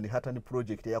obateekawo Manhattan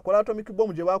Project yakola atomic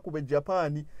bomb gye baakuba e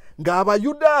Japan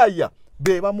ng'Abayudaaya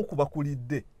be bamu ku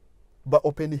bakulidde ba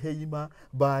Oppenheimer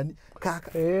baani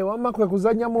kaka wamma kwe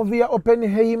kuzanya movie ya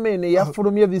Oppenheimer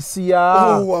yafulumye this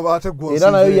year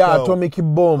era nayo ya atomic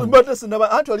bomb but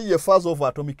sinaba actually ye phase of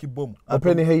atomic bomb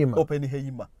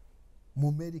Oppenheimer mu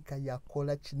America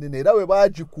yakola kinene era we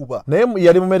bagikuba naye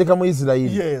yali mu America mu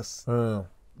Israel. Yes.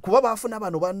 Kuba bafuna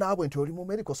bano bannaabwe nti oli mu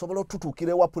America osobola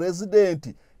otutuukira wa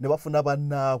president ne bafuna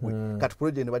bannaabwe kati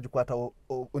project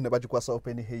ne bagikwasa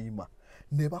Oppenheimer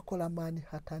ne bakola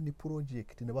Manhattan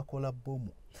project ne bakola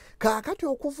bomu. Kaakati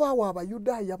okuva awo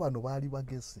Abayudaaya bano baali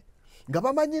bagezi nga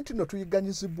bamanyi nti no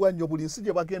tuyiganyizibwa nnyo buli nsi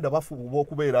gye bagenda bafuba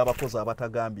okubeera abakozi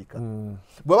abatagambika.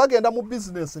 Bwe bagenda mu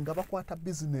bizinesi nga bakwata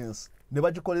bizinesi ne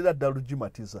bagikolera ddala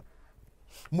lugimatiza.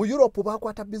 Mu Europe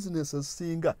bakwata bizinesi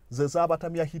ezisinga ze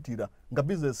zaabatamya Hitler nga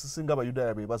bizinesi singa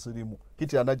Abayudaaya be bazirimu.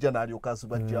 Hitler najja n'alyoka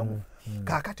azibajjamu.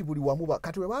 Kaakati buli wamu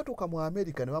kati bwe baatuuka mu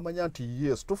America ne bamanya nti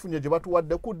yes tufunye gye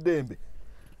batuwadde ku ddembe.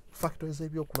 Factories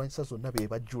ebyokulwanyisa zonna be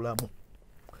bajjulamu.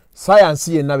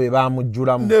 Science yenna be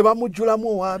bamujjulamu. Ne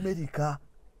bamujjulamu wa America.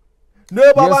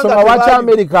 Nsonga lwaki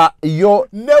America yo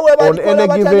on any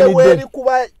given day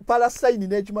kuba Palestine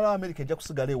n'ekimala America ejja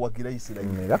kusigala ewagira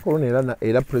Isirayiri. Era kolona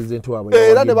era president waabwe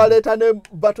era ne baleeta ne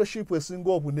battleship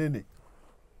esinga obunene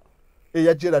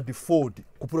eya Gerald Ford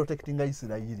ku protecting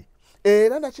Isirayiri.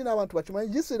 Era nakina abantu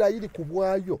bakimanyi Isirayiri ku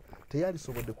bwayo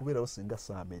teyalisobodde kubeerawo singa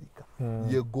sa America.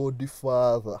 Ye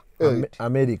Godfather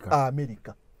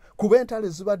America. Kuba entalo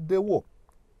zibaddewo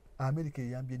America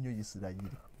eyambye nnyo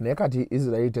Isirayiri. Naye kati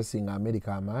Israel tesinga America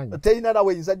amaanyi. Teyina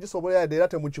nawe yinza gisobola yadde era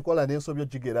temukikola n'ensobyo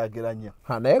gigeraageranya.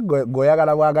 Naye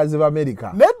goyagala bwagazi ba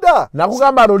America. Nedda.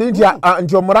 Nakugamba luli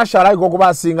nti omurasha alayika okuba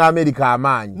asinga America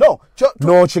amaanyi.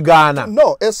 No kigaana.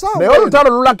 No, esawa. Naye olutalo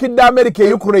lulakidde America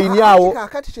e Ukraine awo.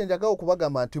 Kakati kyenjagala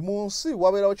okubagamba nti mu nsi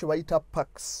wabeerawo kye bayita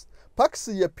Pax. Pax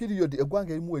ye period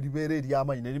eggwanga erimu eribeera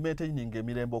ery'amanyi ne limaintaining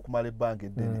emirembe okumala ebbanga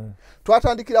eddene.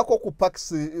 Twatandikirako ku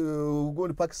Pax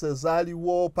gundi Pax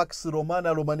ezaaliwo Pax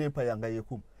Roman Empire nga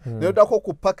yekumi. Neddako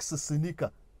ku Pax Sinica.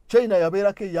 China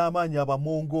yabeerako ey'amaanyi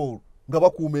Abamongol nga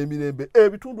bakuuma emirembe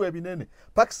ebitundu ebinene.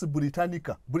 Pax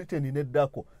Britannica Britain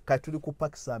neddako kati tuli ku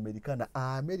Pax Americana.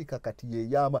 America kati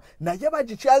yeyama naye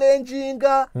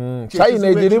bagichallenginga. China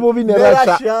egiri bubi ne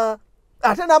Russia.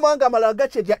 Ate n'amawanga amalala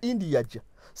gakyeja India jja.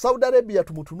 Saudi Arabia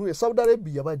tumutunuye. Saudi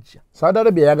Arabia bajja. Saudi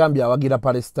Arabia yagambye awagira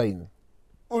Palestine.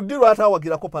 Udiro ata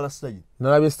awagirako Palestine.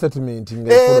 Nalabye statement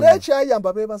era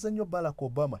ekyayamba beebaze nnyo Barack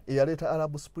Obama eyaleeta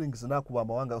Arab Springs n'akuba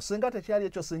amawanga. Singa tekyali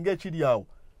ekyo singa ekiri awo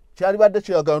kyali badde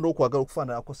kyeyagala okwagala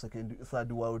okufaananako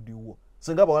third world war.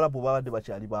 Singa Abawalabu babadde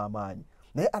bakyali b'amaanyi.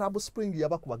 Naye Arab Spring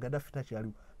yabakuba Gaddafi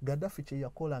takyaliwo. Gaddafi kye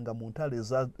yakolanga mu ntalo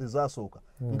ezasooka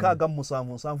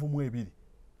 677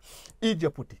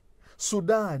 Egypt,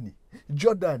 Sudan,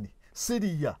 Jordan,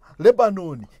 Syria,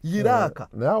 Lebanon, Iraq.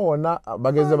 Naona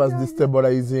bageze bas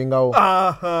destabilizing awo.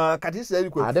 Kati Israel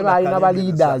kwe. Ate bayina ba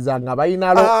leaders nga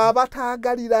bayina lo.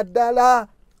 Batagalira ddala.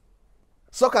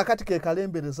 So kakati ke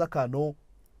kalembereza kano.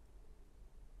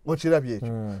 Ochirabye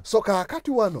ekyo. So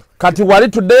kakati wano. Kati wali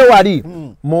today wali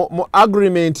mu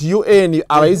agreement UN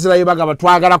Abaisraeli bagaba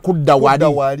twagala kudda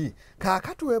wali.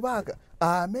 Kakati webaga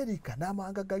America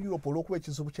n'amawanga ga Europe olw'okuba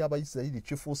ekizibu ky'Abayisirayiri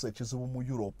kifuuse ekizibu mu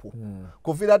Europe.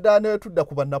 Kuviira ddala ne tudda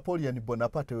ku ba Napoleon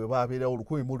Bonaparte we baabeerawo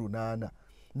 1800.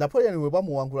 Napoleon we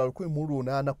bamuwangula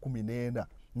 1814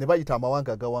 ne bayita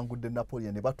amawanga agawangudde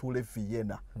Napoleon ne batuula e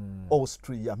Vienna,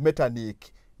 Austria,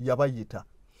 Metternich yabayita.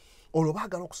 Olwo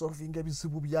baagala okusolvinga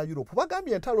ebizibu bya Europe.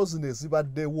 Bagambye entalo zino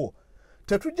ezibaddewo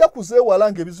tetujja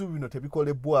kuzeewala ng'ebizibu bino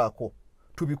tebikolebwako.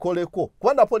 Tubikoleko.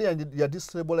 Kuba Napoleon ya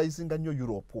destabilizinga nnyo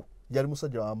Europe. Yali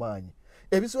musajja w'amaanyi.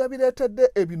 Ebizibu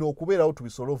ebireetedde ebino okubeerawo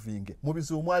tubisolovinge. Mu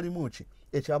bizibu mwalimu ki?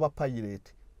 Ekyaba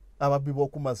pirate, ababbi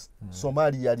b'okumazi,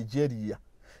 Somalia, Algeria.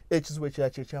 Ekizibu ekirala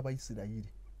ky'Abayisirayiri.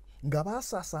 Nga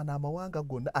baasaasaana amawanga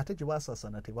gonna ate gye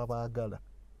baasaasaana tebabaagala.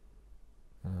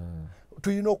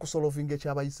 Tulina okusolovinga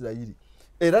eky'Abayisirayiri.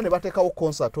 Era ne bateekawo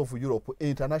Concert of Europe,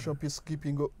 International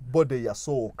Peacekeeping Body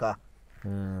yasooka.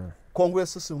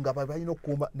 Congress nga balina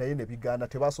okuuma naye ne bigaana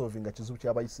tebasolvinga kizibu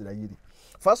ky'Abayisirayiri.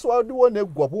 First World War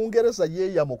neggwa Bungereza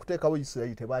yeeyama okuteekawo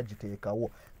Isirayiri tebaagiteekawo.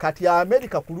 Kati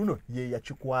America ku luno ye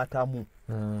yakikwatamu.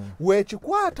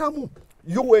 Weekikwatamu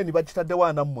UN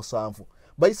bagitaddewo 47.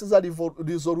 Bayisiza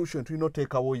resolution tulina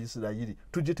oteekawo Isirayiri.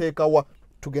 Tugiteekawa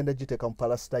tugenda giteeka mu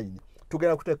Palestine.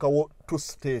 Tugenda kuteekawo 2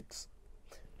 states.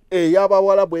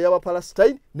 Ey'Abawalabu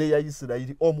ey'Abapalestine n'eya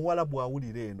Isirayiri. Omuwalabu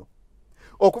awulira eno.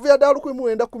 Okuviira ddala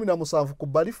 1917 ku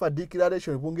Balfour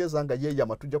Declaration Bungereza nga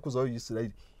yeeyama tujja kuzayo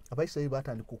Isirayiri. Abayisirayiri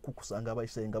batandika okukusanga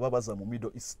Abayisirayiri nga babaza mu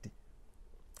Middle East.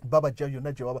 Babajja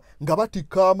yonna gye baba nga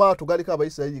batikka amaato galiko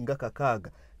Abayisirayiri nga 6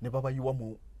 ne babayiwa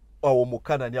mu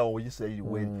Kanani awo Isirayiri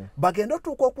weni. Bagenda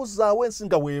otuuka okuzzaawo ensi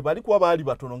nga weebali kuba baali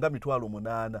batono nga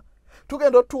 8,000.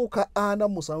 Tugenda otuuka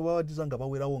 47 babadiza nga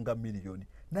bawerawo nga miliyoni.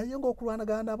 Naye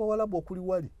ng'okulwanagana n'Abawalabu okuli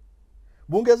wali.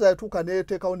 Bungereza yatuuka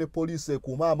neeteekawo ne poliisi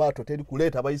ekuuma amaato teri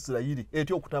kuleeta Abayisirayiri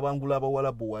etya okutabangula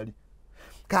Abawalabu wali.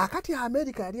 Kaakati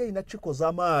America yali erina kikoza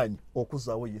amaanyi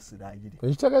okuzzaawo Isirayiri.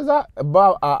 Ekitegeeza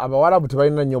Abawalabu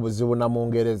tebalina nnyo buzibu na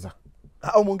Mungereza.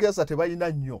 Omungereza tebalina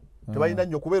nnyo. tebalina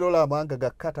nnyo kubeera olaba amawanga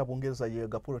gakkata bungereza ye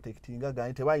gaprotectinga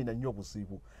gani tebalina nnyo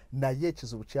buzibu naye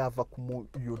ekizibu kyava ku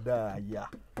Yudaaya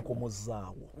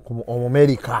kumuzaawo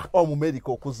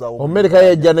Omumerika okuzaawo Omumerika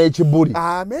yajja n'ekibuli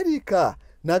Amerika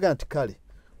naga nti kale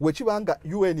wekibanga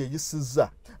UN eyisizza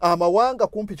amawanga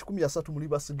kumpi 13 muli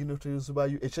basignatories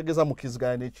bayo ekigeza mu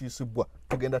kiziganya n'ekiyisibwa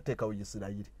tugenda teekawo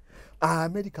Isirayiri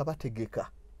Amerika bategeka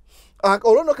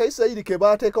olono ka Isirayiri ke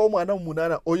bateekawo mwana mu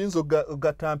 8 oyinzo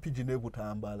gatampiji ne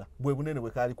butambala bwe bunene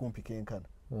bwe kali kumpi kenkana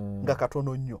nga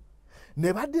katono nnyo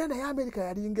ne baddira naye Amerika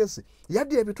yali ngezi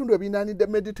yaddira ebitundu ebinaanidde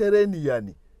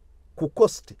Mediterranean ku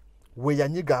coast we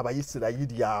yanyiga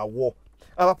Abayisirayiri awo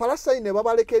Abapalestina ne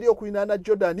babalekeri okuinaana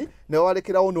Jordan ne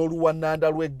babalekerawo n'oluwannanda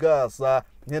lw'e Gaza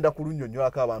ngenda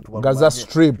kulunnyonnyolako abantu Gaza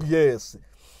Strip yes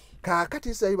kaakati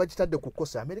Isirayiri bagitadde ku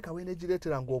kosi Amerika wene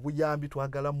gireeteranga obuyambi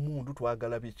twagala mundu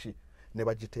twagala biki ne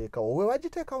bagiteekawo we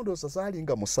bagiteekawo ndowooza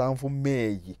zaalinga 7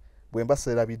 Meeyi bwe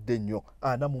mbaseerabidde nnyo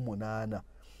 48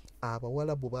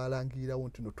 Abawalabu baalangirirawo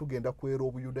nti no tugenda kwera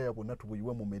obuyudaaya bwonna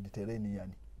tubuyiwe mu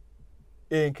Mediterranean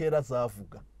enkeera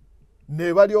zaavuga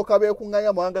ne balyoka beekuŋŋaanya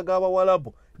amawanga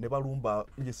g'Abawalabu ne balumba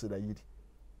Isirayiri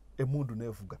emundu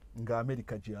nevuga nga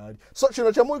Amerika gyali so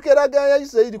kino kyemukeraganya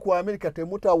Isirayiri ku Amerika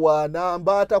temutawaana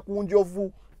mbaata ku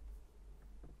njovu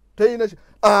teyina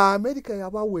Amerika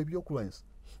yabawa ebyokulwanyisa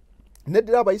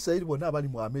neddira Abayisirayiri bonna abali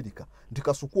mu Amerika nti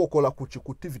Kasuku okola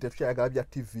ku TV tetukyayagala bya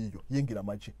TV yo yingira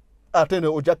magi ate ne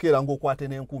ojakeera ng'okwate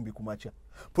n'enkumbi ku makya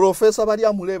Profesa bali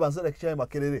amuleeba nzera kikyaye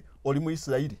Makerere oli mu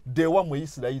Isirayiri dewa mu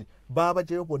Isirayiri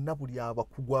baabagyeyo bonna buli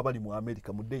abakugu abali mu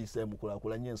Amerika mu deyisa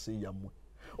mukulaakulanya ensi yammwe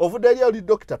ovudde eri oli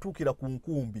dokita tuukira ku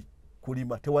nkumbi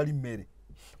kulima tewali mmere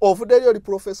ovudde eri oli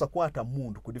profesa kwata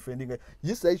mundu ku defending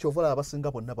Isirayiri kyovala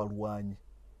abasinga bonna balwanyi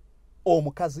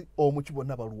omukazi omuki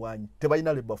bonna balwanyi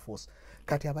tebalina labor force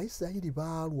kati Abayisirayiri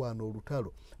baalwana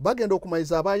olutalo bagenda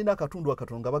okumayiza abalina akatundu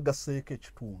akatono nga bagasseeko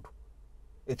ekitundu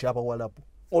eky'Abawalabu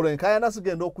olwo enkaayana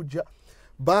zigenda okujja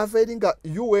baava eri nga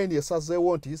UN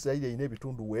esazeewo nti Isirayiri erina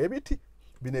ebitundu weebiti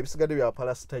bino ebisigadde bya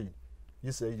Palestine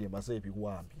Isirayiri emaze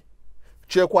ebiwambye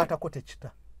kyekwatako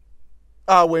tekita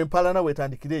awo empalana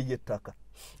wetandikire ey'ettaka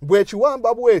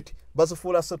bwekiwamba bweti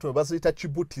bazifuula settlement baziyita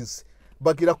kibutis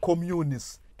bagira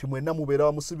communis timwenna mubeera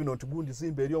wamusi bino nti gundi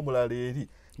zimba eri omulala eri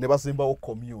ne bazimbawo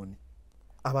commune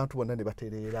abantu bonna ne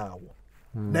batereera awo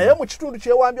naye mu kitundu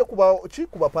kyewambye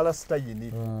kuba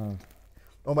Palestine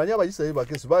omanyi Abayisirayiri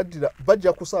bagezi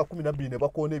bajja ku saa 12 ne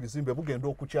bakoona ebizimbe bugenda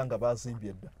okukyanga bazimbye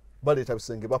edda baleeta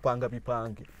bisenge bapanga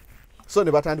bipange so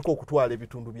ne batandika okutwala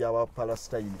ebitundu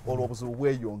by'Abapalestine olwo obuzibu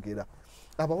bweyongera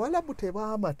Abawalabu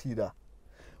tebaamatira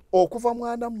okuva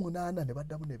 8 ne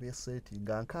baddamu ne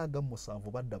beesetinga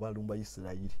 67 badda balumba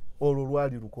Isirayiri olwo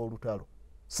lwali luko olutalo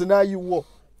sinaayiwo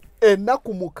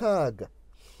ennaku 6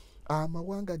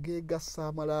 amawanga geegassa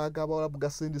amalala g'Abawalabu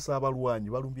gasindisa abalwanyi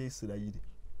balumbye Isirayiri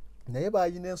naye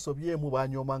baayina ensobi emu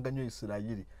banyoomanga nnyo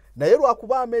Isirayiri naye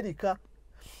lwakuba Amerika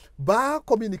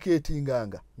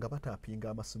communicatinganga nga bataapinga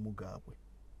amasimu gaabwe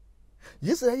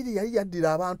Isirayiri yali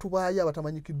yaddira abantu baayo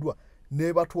abatamanyikiddwa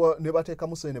ne bateeka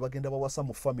musene bagenda bawasa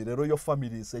mu family royal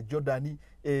families Jordan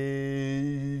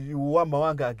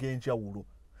w'amawanga ag'enjawulo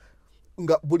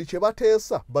nga buli kye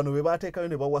bateesa bano be bateekayo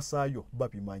ne bawasaayo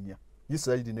babimanya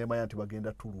Isirayiri neemanya nti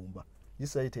bagenda tulumba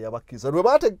Isirayiri teyabakkiriza lwe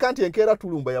baategeka nti enkeera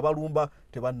tulumba yabalumba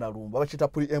tebannalumba bakita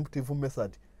preemptive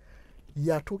method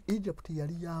Egypt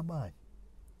yali y'amaanyi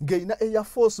ng'erina Air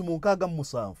Force mu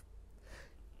 67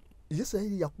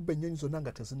 Isirayiri yakuba ennyonyi zonna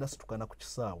nga tezinnasitukana ku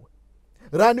kisaawe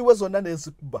raaniwe zonna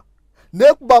n'ezikuba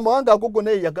neekuba amawanga ago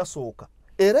gonna yagasooka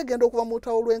era egenda okuva mu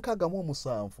lutawo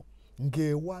lw'67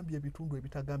 ng'ewambye ebitundu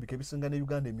ebitagambika ebisinga ne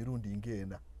Uganda emirundi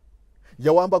ng'ena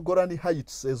yawamba Golani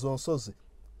Heights ezo nsozi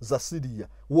za Syria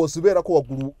wozibeerako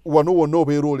waggulu wano wonna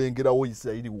obeera olengerawo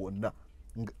Isirayiri wonna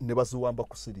ne baziwamba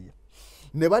ku Syria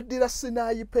ne baddira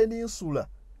Sinai Peninsula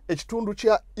ekitundu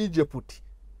kya Egypt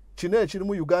kino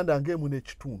ekirimu Uganda ng'emu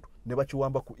n'ekitundu ne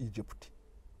bakiwamba ku Egypt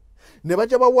ne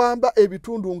bajja bawamba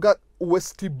ebitundu nga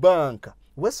West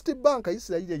Bank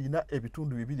Isirayiri erina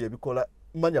ebitundu bibiri ebikola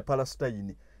manya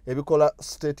Palestine ebikola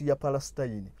state ya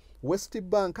Palestine West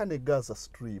Bank ne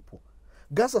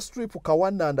Gaza Strip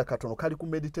kawannanda katono kali ku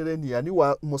Mediterranean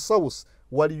mu south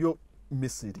waliyo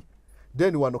Misiri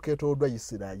then wano keetooloddwa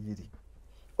Isirayiri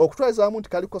okutwalizaamu nti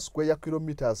kaliko square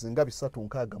kilometers nga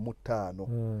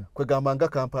 365 kwegamba nga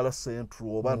Kampala Central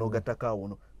oba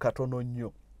n'ogattako katono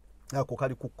nnyo ako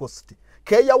kali ku coast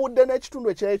keeyawudde n'ekitundu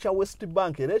ekya West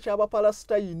Bank era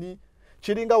eky'Abapalestine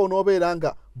kiringa wano obeera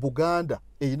nga Buganda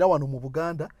erina wano mu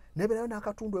Buganda neberayo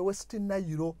n'akatundu e West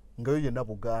Nile ngayo yenna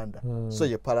Buganda so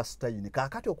ye Palestine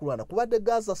kakati okulwana kubadde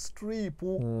Gaza Strip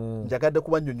njagadde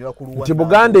kubannyonnyola ku luwanda nti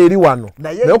Buganda eri wano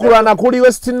naye okulwana kuli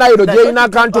West Nile gyeyina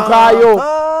akantu kaayo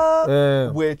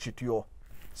bwe kityo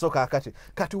so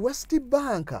kati West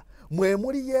Bank mwe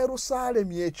muli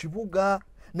Yerusalemu ekibuga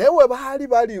naye we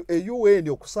bali e UN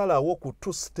okusalawo ku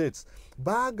 2 states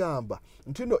bagamba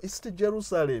nti no East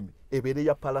Jerusalem ebere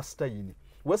ya Palestine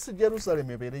West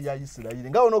Jerusalem ebere ya Israel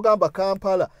nga onogamba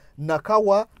Kampala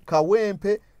Nakawa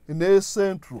Kawempe ne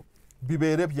Central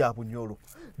bibere bya Bunyoro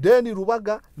then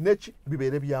Rubaga nechi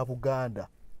bibere bya Buganda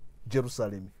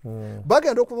Jerusalem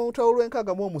bagenda okuva mu tawulu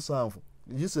enkaga mu 7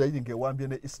 Israel ngewambye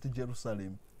ne East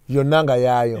Jerusalem yonnanga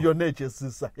yayo yonna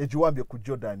ekyesisa egiwambye ku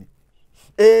Jordan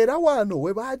era wano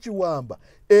we bagiwamba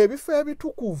ebifo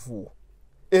ebitukuvu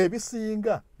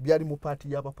ebisinga byali mu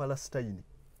paati y'Abapalestine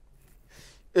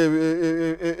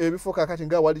ebifo kakati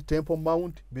nga wali Temple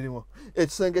Mount birimo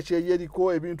ekisenge kye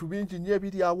Yeriko ebintu bingi nnyo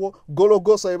ebiri awo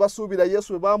Golgosa ebasuubira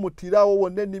Yesu bamutirawo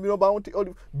wonna ennimiro Mount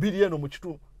Olive biri eno mu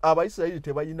kitundu Abayisirayiri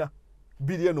tebayina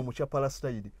biri eno mu kya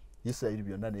Palestine Isirayiri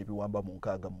byonna n'ebiwamba mu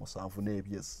 67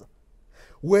 n'ebyessa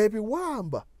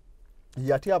webiwamba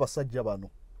yati abasajja bano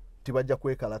tibajja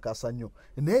kwekalakasa nnyo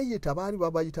naye tabaali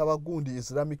babayita bagundi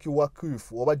Islamic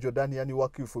Waqf oba Jordanian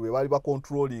Waqf be baali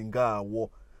bacontrolling awo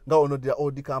nga ono dia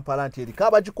odi Kampala nti eri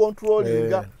kabaji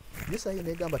controlling Isirayiri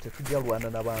negamba tetujja lwana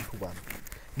n'abantu bano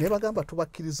ne bagamba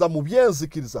tubakkiriza mu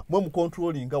byenzikiriza mwe mu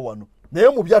controlling wano naye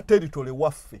mu bya territory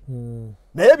waffe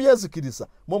naye byenzikiriza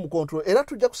mwe mu control era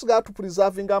tujja kusigala tu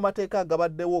preserving amateeka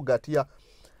agabaddewo gatya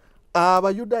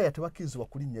Abayudaaya tebakkirizibwa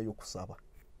kulinnyayo kusaba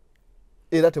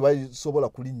era tebasobola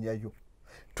kulinnyayo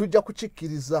tujja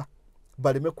kukikkiriza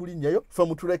baleme kulinnyayo fe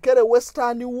mutulekere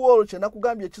Western Wall kye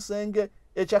nakugambye ekisenge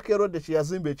ekya Kerode kye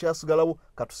yazimba ekyasigalawo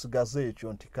katusigaze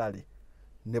ekyo nti kale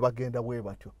ne bagenda bwe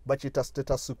batyo bakiyita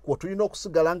status quo tulina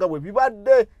okusigala nga bwe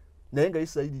bibadde naye nga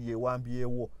Isirayiri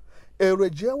yeewambyewo erwe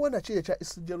gyewona ki ekya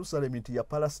East Jerusalem nti ya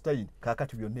Palestine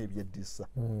kakati byonna ebyeddisa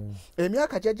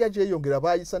emyaka gyajja gyeyongera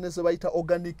bayisa ne ze bayita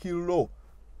organic law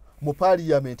mu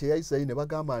parliament ya Isirayiri ne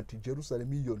bagamba nti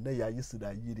Jerusalem yonna ya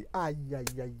Isirayiri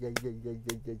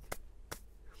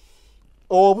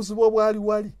obuzibu obwali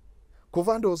wali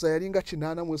kuva ndowooza yalinga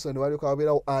 8 ne walioka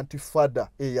wabeerawo antifada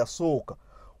eyasooka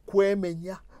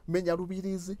menya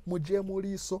lubirizi muje mu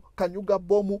liiso kanyuga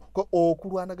bomu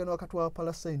okulwanagana wakati wa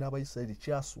Palestine n'Abayisirayiri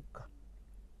kyasukka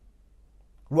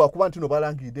lwakuba nti no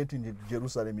balangidde nti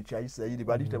Jerusalem kya Isirayiri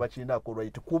bali tebakinako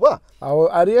right kuba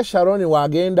awo Ariel Sharon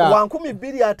wagenda wa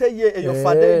 12 ate ye eyo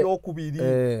fade eyokubiri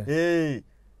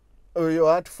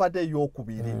eyo antifada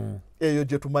eyokubiri eyo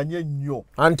gye tumanye nnyo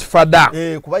antifada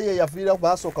kuba ye yaviira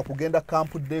basooka kugenda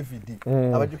Camp David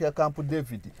abajjukira Camp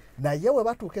David naye we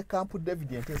batuuke Camp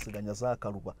David enteeseganya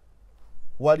zaakaluba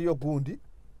waliyo gundi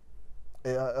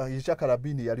Yitzhak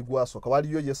Rabini yali gwasooka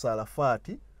waliyo Yasser Arafat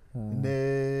ne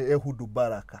Ehud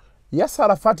Baraka Yasser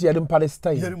Arafat yali mu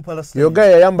Palestine yoga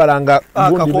yayambalanga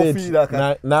gundi beti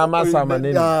n'amaaso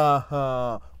amanene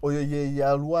oyo ye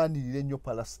yalwanirira ennyo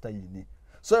Palestine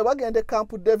so bagende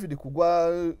Camp David kugwa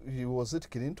was it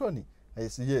Clinton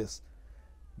yes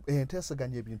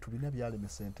enteeseganya ebintu bina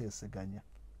byalemesa enteeseganya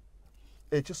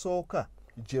ekisooka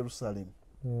Jerusalem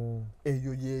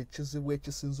eyo ye kizibu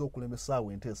ekisinza okulemesa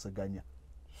awo enteeseganya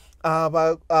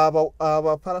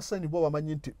aba Palestine bo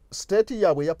bamanyi nti state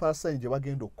yaabwe ya Palestine gye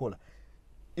bagenda okukola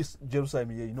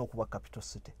Jerusalem yeyina okuba capital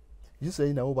city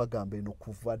Israel nabo bagamba eno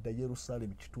kuva dda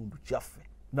Jerusalem kitundu kyaffe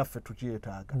naffe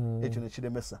tukyetaaga ekyo ne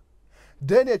kiremesa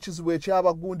then ekizibu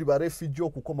ekyabagundi ba refugee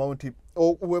okukomawo nti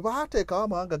we baateekawo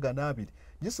amawanga gano abiri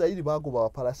Israel bagoba aba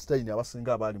Palestine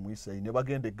abasinga abali mu Israel ne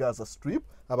bagenda e Gaza Strip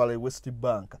abala West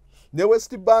Bank ne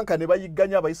West Bank ne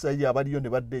bayigganya Abayisirayiri abaliyo ne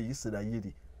badde e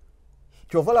Isirayiri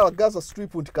kyovala wa Gaza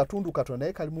Strip nti katundu kato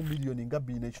naye kalimu miliyoni nga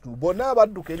 2.5 bonna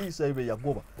abadduka eri Isirayiri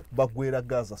yaggoba bagwera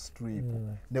Gaza Strip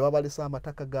ne babalesa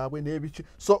amataka gaabwe n'ebiki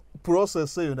so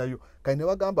process eyo nayo kali ne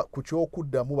bagamba ku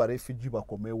kyokuddamu ba refugee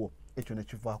bakomewo ekyo ne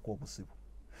kivaako obuzibu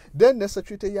then ne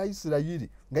security ya Isirayiri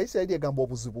nga Isirayiri egamba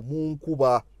obuzibu mu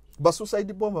nkuba ba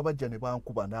suicide bomba bajja ne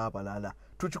bankuba n'abalala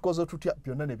tukikoze tutya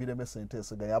byonna ne biremesa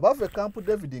enteeseganya abave Camp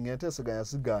David ng'enteeseganya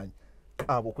ziganye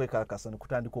abo kwekalakasa ne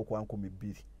kutandika okwankumi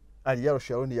 2 Ariel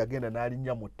Sharon yagenda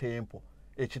n'alinnya mu tempo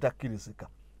ekitakkirizika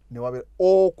ne wabeera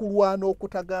okulwana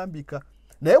okutagambika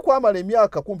naye kwamala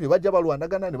emyaka kumpi bajja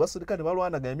balwanagana ne basirika ne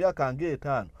balwanagana emyaka nga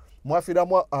 5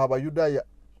 mwafiramu Abayudaaya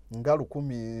nga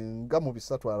 10 nga mu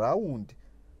 3 around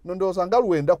ndowooza nga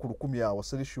 9 ku 10 awo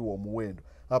sirishiwa omuwendo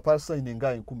Palestine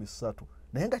nga 13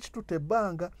 naye nga kitutte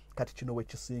ebbanga kati kino we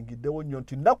kisingiddewo nnyo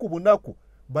nti nnaku bunaku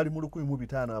bali mu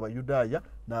 1,500 abayudaaya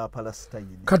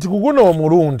n'abapalesitayini. Kati kuguno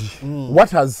omulundi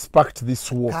what has sparked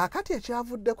this war? Kaakati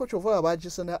ekyavuddeko kyova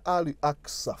bagise ne Ali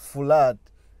Aqsa Flood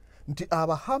nti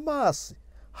aba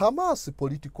Hamas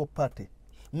political party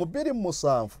mu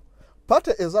 2007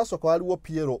 party ezasooka waliwo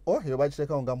PLO eyo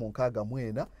bagiteekawo nga mu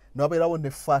 64 n'abeerawo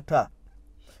ne Fatah.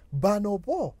 Bano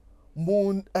bo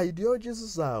mu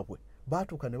ideologies zaabwe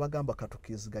baatuuka ne bagamba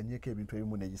katukiziganyeko ebintu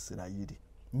ebimu ne Isirayiri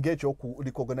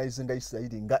ng'ekyokurecognizinga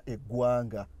Isirayiri nga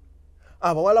eggwanga.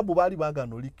 Abawalabu baali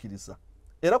baagana olikkiriza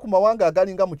era ku mawanga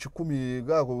agalinga mu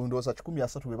 10 ndowooza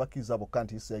 13 be bakkiriza bokka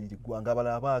nti Isirayiri ggwanga,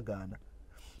 abalala baagaana.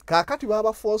 Kaakati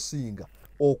baaba forcinga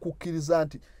okukkiriza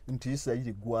nti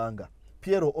Isirayiri ggwanga.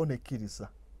 PLO onekkiriza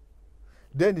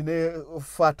then ne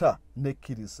Fatah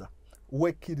nekkiriza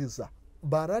wekkiriza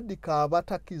baradika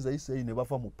abatakkiriza Isirayiri ne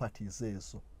bava mu parties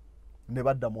ezo ne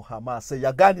badda mu Hamas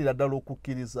yagaanira ddala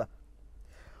okukkiriza.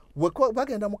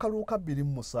 Bagenda mu kalulu ka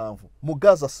 2007 mu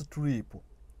Gaza Strip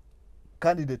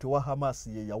candidate wa Hamas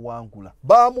ye yawangula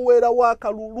baamuweerawo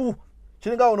akalulu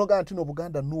kiringa onoga nti no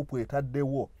Buganda nuupu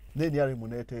etaddewo n'NRM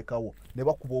neeteekawo ne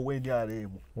bakuba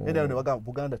ow'NRM NRM ne bagamba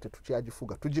Buganda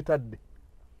tetukyagifuga tugitadde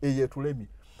eyeetulemye.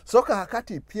 So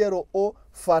kaakati PLO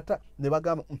Fatah ne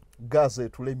bagamba Gaza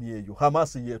etulemye eyo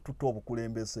Hamas yeetuta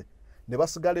obukulembeze ne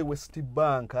basigala West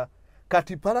Bank.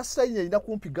 Kati Palestine erina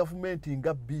kumpi gavumenti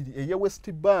nga 2 eye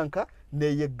West Bank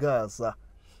n'eye Gaza.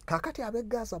 Kaakati ab'e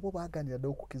Gaza bo baaganira dde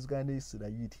okukizigana ne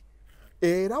Isirayiri.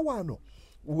 Era wano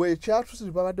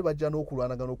weekyatusiri babadde bajja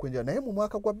n'okulwanagana okwenjala naye mu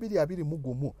mwaka gwa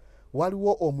 2021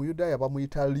 waliwo omuyudaaya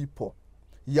bamuyita Lipo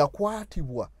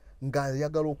yakwatibwa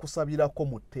ng'ayagala okusabirako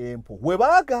mu tempo. We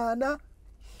baagaana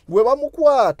we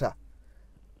bamukwata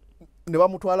ne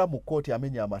bamutwala mu kkooti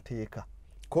amenya amateeka.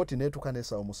 Koti netuka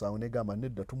nesaba musango negamba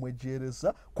nedda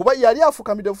tumwejereza kuba yali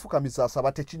afukamide bufukamiza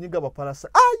asaba tekinyiga bapalasa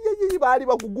ayeyi bali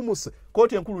bagugumuse.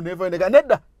 Koti enkulu neva nega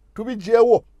nedda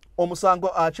tubijewo omusango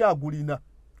akyagulina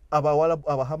abawala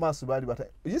aba Hamas bali bata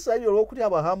Isirayiri olw'okuti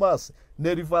aba Hamas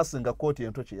ne reverse nga koti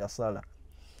ento kye yasala.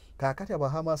 Kaakati aba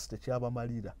Hamas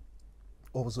tekyabamalira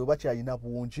obuzibu bakyalina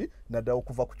bungi naddala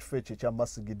okuva ku kifo ekyo ekya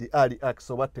Masigidi Ali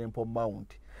Aqsa oba Temple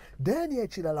Mount. Then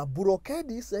ekirala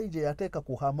blockade Isirayiri gye yateeka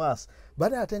ku Hamas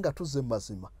bada ate nga tuzze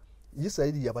mazima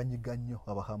Isirayiri yabanyiga nnyo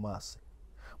aba Hamas.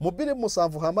 Mu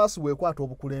 2007 Hamas weekwata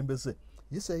obukulembeze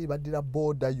Isirayiri baddira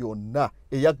border yonna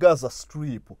eya Gaza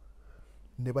Strip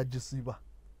ne bagisiba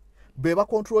be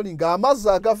bakontrolinga amazzi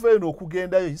agava eno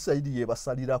okugendayo Isirayiri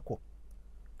yebasalirako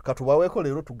katubaweeko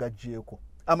leero tugajjeeko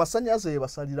amasannyalaze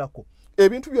yebasalirako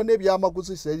ebintu byonna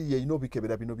ebyamaguzi Isirayiri yeyina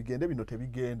obikebera bino bigende bino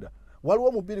tebigenda.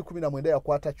 Waliwo mu 2019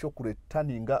 yakwata chocolate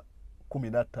tani nga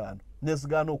 15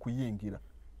 nezigaana okuyingira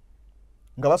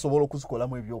nga basobola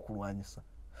okuzikolamu ebyokulwanyisa.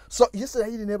 So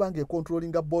Isirayiri nebanga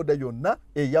econtrollinga border yonna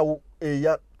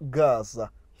eya Gaza.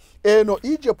 Eno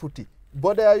Egypt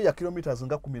border yayo ya kilometers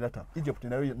nga 15 Egypt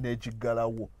nayo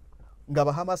nejiggalawo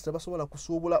nga Hamas tebasobola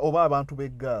kusuubula oba abantu b'e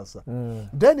Gaza.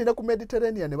 Then ne ku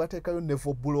Mediterranean ne bateekayo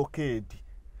naval blockade.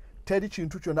 Teri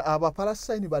kintu kyonna aba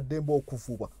Palestine baddemba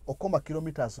okuvuba okoma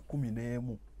kilometers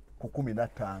 11 ku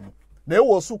 15 naye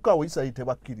wosukkawo Isirayiri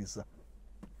tebakkiriza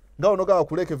nga onoga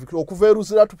kuleka okuva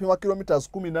eruzira tupima kilometers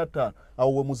 15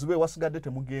 awo we muzibe wasigadde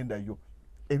temugendayo.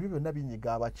 Ebyo byonna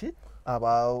binyiga abaki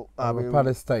aba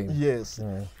Palestine. Yes.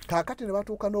 Kaakati ne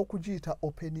batuuka n'okugiyita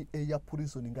open air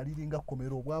prison nga liringa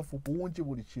komera obwavu bungi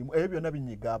buli kimu. Ebyo byonna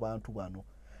binyiga abantu bano.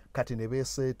 Kati ne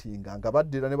beesetinga nga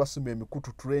baddira ne basima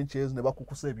emikutu trenches ne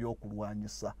bakukusa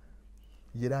ebyokulwanyisa.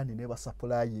 Irani ne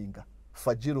basaplayinga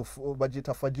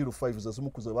bagita Fajiru 5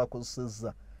 zezimukuze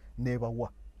bakozeseza ne bawa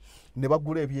ne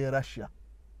bagula ebye Russia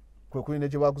kwe kuli ne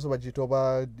gye baguze bagita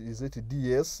oba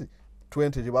DS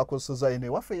 20 gye bakozeseza ene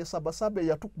wafe yesabasabe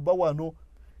yatukuba wano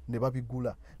ne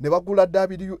babigula ne bagula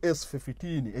WS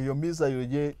 15 eyo misayo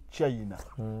ye China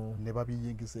ne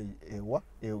babiyingiza ewa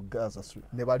Gaza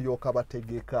ne balyoka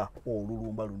bategeka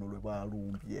olulumba luno lwe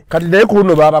balumbye. Kati naye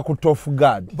kuno baba ku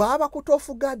tough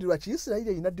guard lwa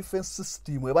Isirayiri ina defense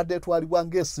system ebadde etwalibwa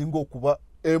ng'esinga okuba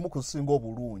emu kusinga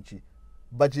obulungi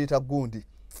bagiyita gundi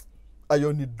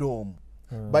Iron Dome.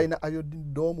 Baina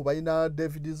Iron Dome baina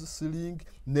David's Ceiling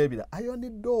nebira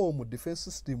Iron Dome defense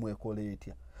system ekola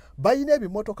etya. Bayina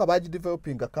ebimotoka baji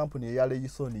developing a company ya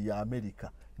Leisoni ya America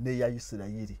ne ya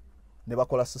Isirayiri ne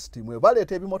bakola system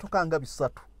baleeta ebimotoka nga 3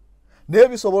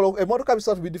 n'ebisobola emotoka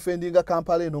 3 bi defending a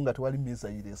Kampala eno nga tewali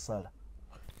Isirayiri esala.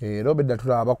 Robert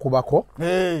tulaba kubako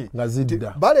nga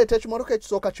zidda baleeta ekimotoka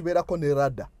ekisooka kibeerako ne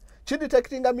radar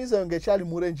kidetectinga misayo ng'ekyali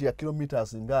mu range ya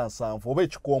kilometers nga 7 oba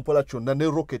ekikompola kyonna ne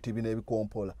rocket bino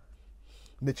ebikompola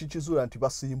ne kikizuula nti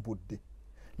basimbudde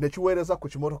ne kiweereza ku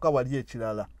kimotoka wali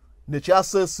ekirala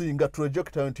nekyasesinga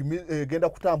trajectory nti egenda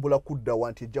kutambula kudda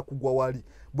wanti ejja kugwa wali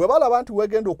bwe balaba nti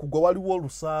wegenda okugwa waliwo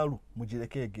olusaalu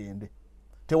mugireke egende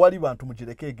tewali bantu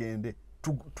mugireke egende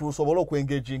tusobole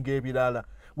okwengeginga ebirala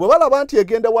bwe balaba nti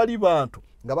egenda wali bantu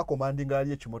nga bakomandinga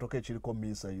ali ekimotoka ekiriko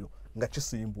misayiro nga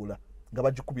kisimbula nga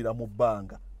bagikubira mu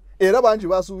bbanga era bangi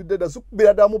basuubidde dda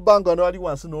zikubira dda mu bbanga wano wali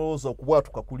wansi n'olowooza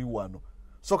okubwatuka kuli wano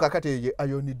so kakati ye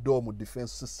Iron Dome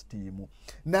defense system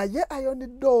naye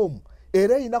Iron Dome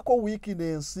era inako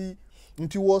weakness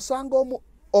nti wosanga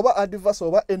oba adverse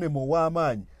oba enemy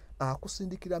w'amaanyi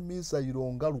akusindikira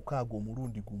misayiro nga lukaago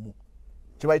omulundi gumu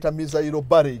kibayita misayiro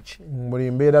barrage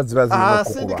muri mbeera ziba zirina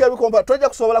okukuba sindika ebikomba tojja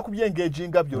kusobola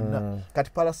kubyengeginga byonna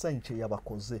kati Palestine kye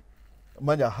yabakoze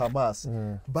manya Hamas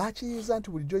bakiyiza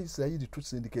nti bulijjo Isirayiri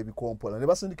tusindika ebikompola ne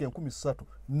basindika 13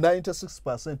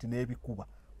 96% n'ebikuba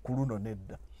ku luno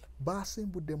nedda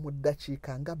basimbudde mu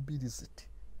ddakiika nga 2 ziti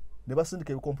ne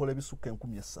basindika ebikompola ebisukka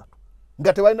 13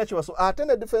 nga tebalina kibaso ate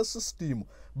ne defense system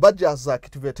bajaza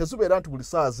activate tezubeera nti buli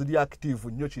saa ziri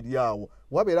active nnyo kiri awo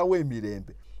wabeerawo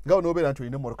emirembe nga nobeera nti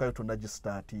olina emmoroka yo tonna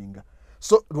gistartinga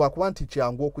so lwakuba nti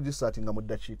kyangu okugistartinga mu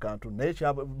ddakiika ntono naye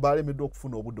balemeddwa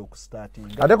okufuna obudde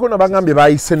okustartinga ate kuno bagambye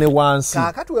bayise ne wansi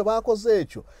kaakati we baakoze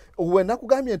ekyo we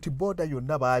nakugambye nti booda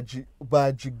yonna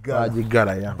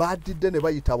bagiggala badidde ne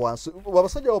bayita wansi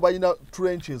abasajja abo balina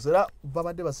trenches era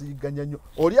babadde basiyigganya nnyo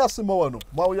oli asima wano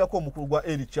mwawulyako omukulu gwa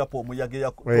Eli Chapo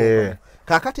omuyaga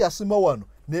kaakati asima wano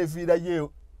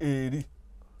neviirayo eri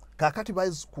kakati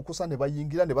kukusa ne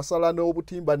bayingira ne basala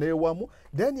n'obutimba n'ewamu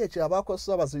then ekyo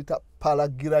abakozesa baziyita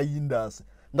paragliders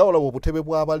nga olaba obutebe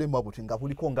bw'abalema buti nga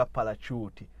buliko nga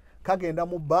parachute kagenda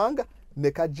mu bbanga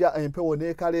ne kajja empewo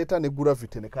n'ekaleeta ne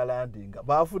gravity ne kalandinga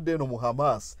baavudde eno mu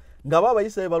Hamas nga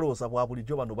babayise balooza bwa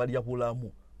bulijjo bano balya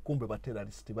bulamu kumbe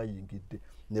baterrorist bayingidde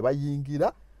ne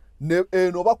bayingira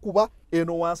eno bakuba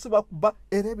eno wansi bakuba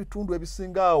era ebitundu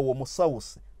ebisinga awo mu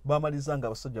south bamaliza nga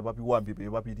abasajja babiwambi be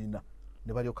babirina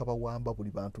ne balyoka bawamba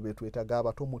buli bantu betwetaga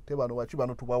abato mutte bano baki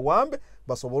bano tubawambe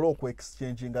basobole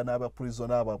okweexchanginga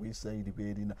n'abaprisoner ababuyisirayiri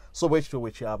beerina so bwekityo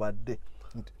bwe kyabadde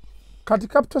kati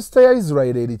capital city ya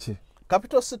Israel eriki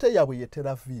capital city yabwe ye Tel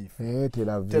Aviv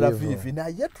Tel Aviv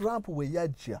naye Trump we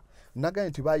yajja nagambye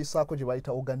nti bayisaako gye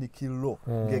bayita organic law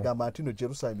ng'egamba nti no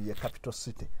Jerusalem ye capital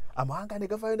city amawanga ne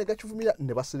gavaayo ne gakivumira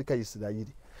ne basirika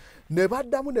Isirayiri ne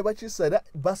baddamu ne bakisa era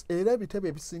ebitebe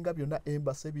ebisinga byonna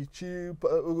embassy biki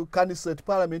Knesset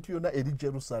parliament yonna eri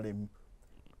Jerusalem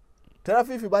Tel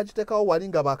Aviv bagiteekawo wali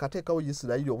nga baakateekawo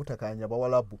Isirayiri obutakanya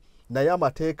bawalabu naye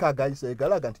amateeka agayise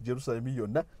galaga nti Jerusalem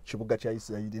yonna kibuga kya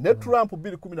Isirayiri ne Trump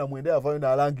 2017 yavaayo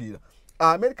n'alangira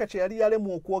Amerika kye yali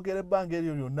yalemu okwogera ebbanga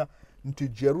eryo lyonna nti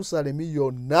Jerusalem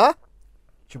yonna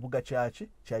kibuga kyaki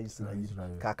kya Isirayiri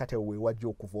kaakati we wajja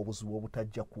okuva obuzibu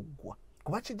obutajja kuggwa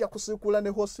kuba kijja kusiikula ne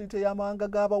hostility y'amawanga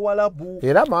g'abawalabu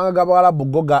era amawanga g'abawalabu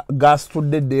go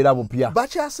gasitudde ddeera bupya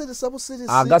bakyasirisa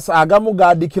busirisi agamu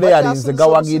gadeclarinze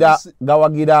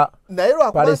gawagira naye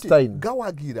Palestine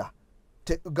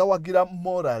gawagira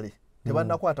morale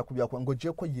tebannakwata ku byakwe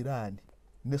ng'oggyeko Iran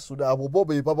ne Sudan abo bo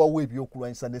be babawa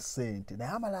ebyokulwanyisa ne ssente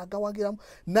naye amala agawagiramu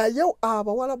naye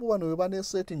abawalabu bano we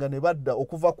baneesetinga ne badda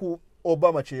okuva ku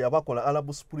Obama kye yabakola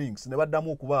Arab Springs ne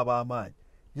baddamu okuba ab'amaanyi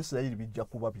Isirayiri bijja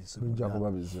kuba bizibu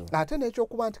ate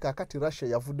n'ekyokuba nti kaakati Russia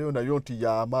yavuddeyo nayo nti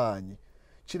y'amaanyi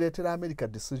kireetera America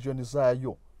decision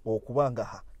zaayo okuba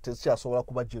nga tekyasobola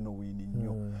kuba genuine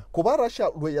nnyo kuba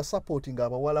Russia lwe yasupportinga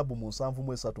abawalabu mu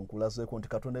 7-3 nkulazeeko nti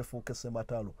Katonda efuuke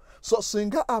sematalo so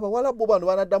singa abawalabu bano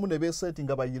banaddamu ne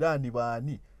beesetinga Bayiraani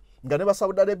baani nga ne ba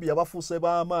Saudi Arabia bafuuse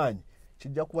b'amaanyi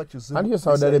kijja kuba kizibu aliyo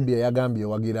Saudi Arabia yagambye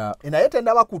wagira naye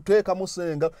tennaba kuteeka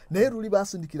musenga naye luli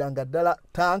basindikiranga ddala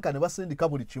tanka ne basindika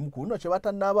buli kimu kuno kye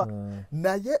batannaba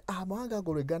naye amawanga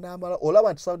ago lwe ganaamala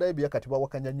olaba nti Saudi Arabia kati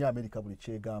bawakanya nnyo Amerika buli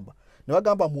kyegamba ne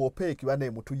bagamba mu OPEC bane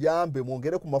mutuyambe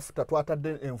mwongere ku mafuta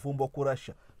twatadde envumbo ku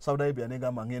Russia Saudi Arabia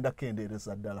negamba ngenda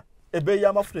kendeereza ddala ebbeeyi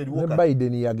y'amafuta eriwo ne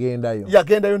Biden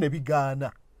yagendayo ne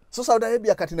bigaana so Saudi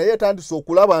Arabia kati naye etandise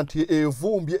okulaba nti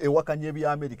evumbye ewakanya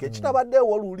ebya Amerika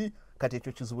ekitabaddeewo luli kati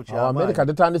ekyo kizibu kya Amerika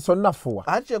tetandise onnafuwa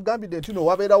ati egambidde nti no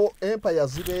wabeerawo empire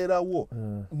zibeerawo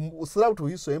throughout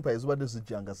history empire zibadde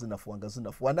zijjanga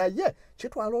zinafuwa naye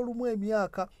kitwala olumu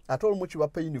emyaka ate olumu kiba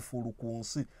painful ku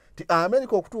nsi ti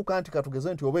Amerika okutuuka nti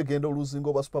katugeze nti oba egenda oluzinga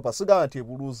oba supapa sigamba nti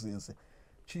ebuluzinze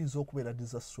kiyinza okubeera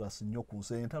disastrous nnyo ku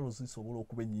nsi entalo zisobola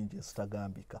okuba ennyingi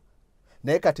ezitagambika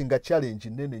naye kati nga challenge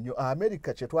nnene nnyo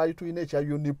Amerika kye twali tulina ekya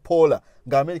unipolar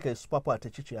nga Amerika esupapa ate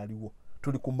kikyaliwo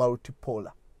tuli ku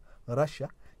multipolar Russia,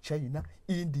 China,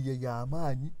 India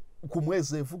y'amaanyi ku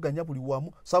mwezi evuganya buli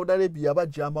wamu Saudi Arabia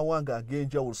bajja amawanga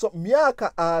ag'enjawulo so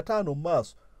myaka 5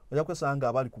 maaso ojja kwesanga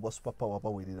abali ku bwa superpower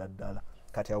bawerera ddala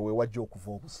kati awe wajja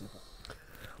okuva obuzibu.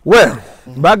 Well,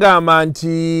 bagamba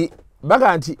nti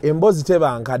embozi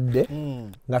tebankadde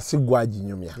nga siggwa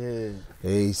ginyumya.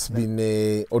 It's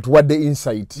been otuwadde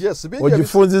insight. Yes,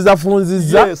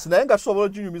 ogifunziza. Yes, naye nga tusobola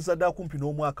oginyumiza ddala kumpi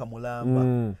n'omwaka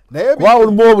mulamba. Naye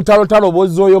walimu obutalotalo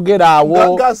bw'ozooyogera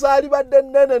awo. Nga zaali badde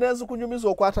nnene n'enzikunyumiza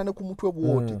okwata ne ku mutwe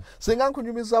bw'oti. Singa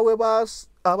nkunyumiza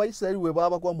Abayisirayiri we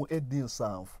baabagwa mu Eddi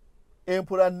 7.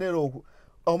 Empula nnero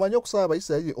omanyi okusaba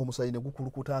Abayisirayiri omusaayi ne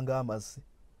gukulukuta ng'amazzi.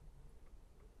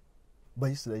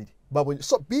 Bayisirayiri babonye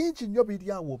so bingi nnyo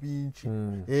biri awo bingi.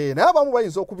 Naye abamu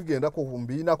bayinza okubigendako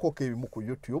mbiinako ebimu ku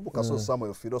YouTube Kasozi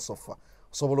Samuel Philosopher.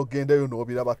 Sobola ogendayo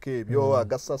n'obirabako ebyo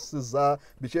agasasiza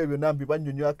biki ebyo nambi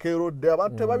bannyonnyola kerodde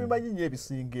abantu tebabimanyi nnyo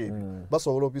ebisinga ebyo.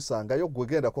 Basobola obisangayo gwe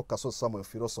gendako Kasozi Samuel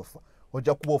Philosopher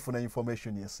ojja kuba ofuna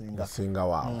information esinga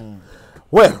waawo.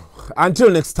 Well,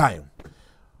 until next time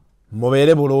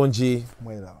mubeere bulungi.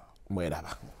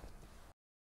 Mweraba.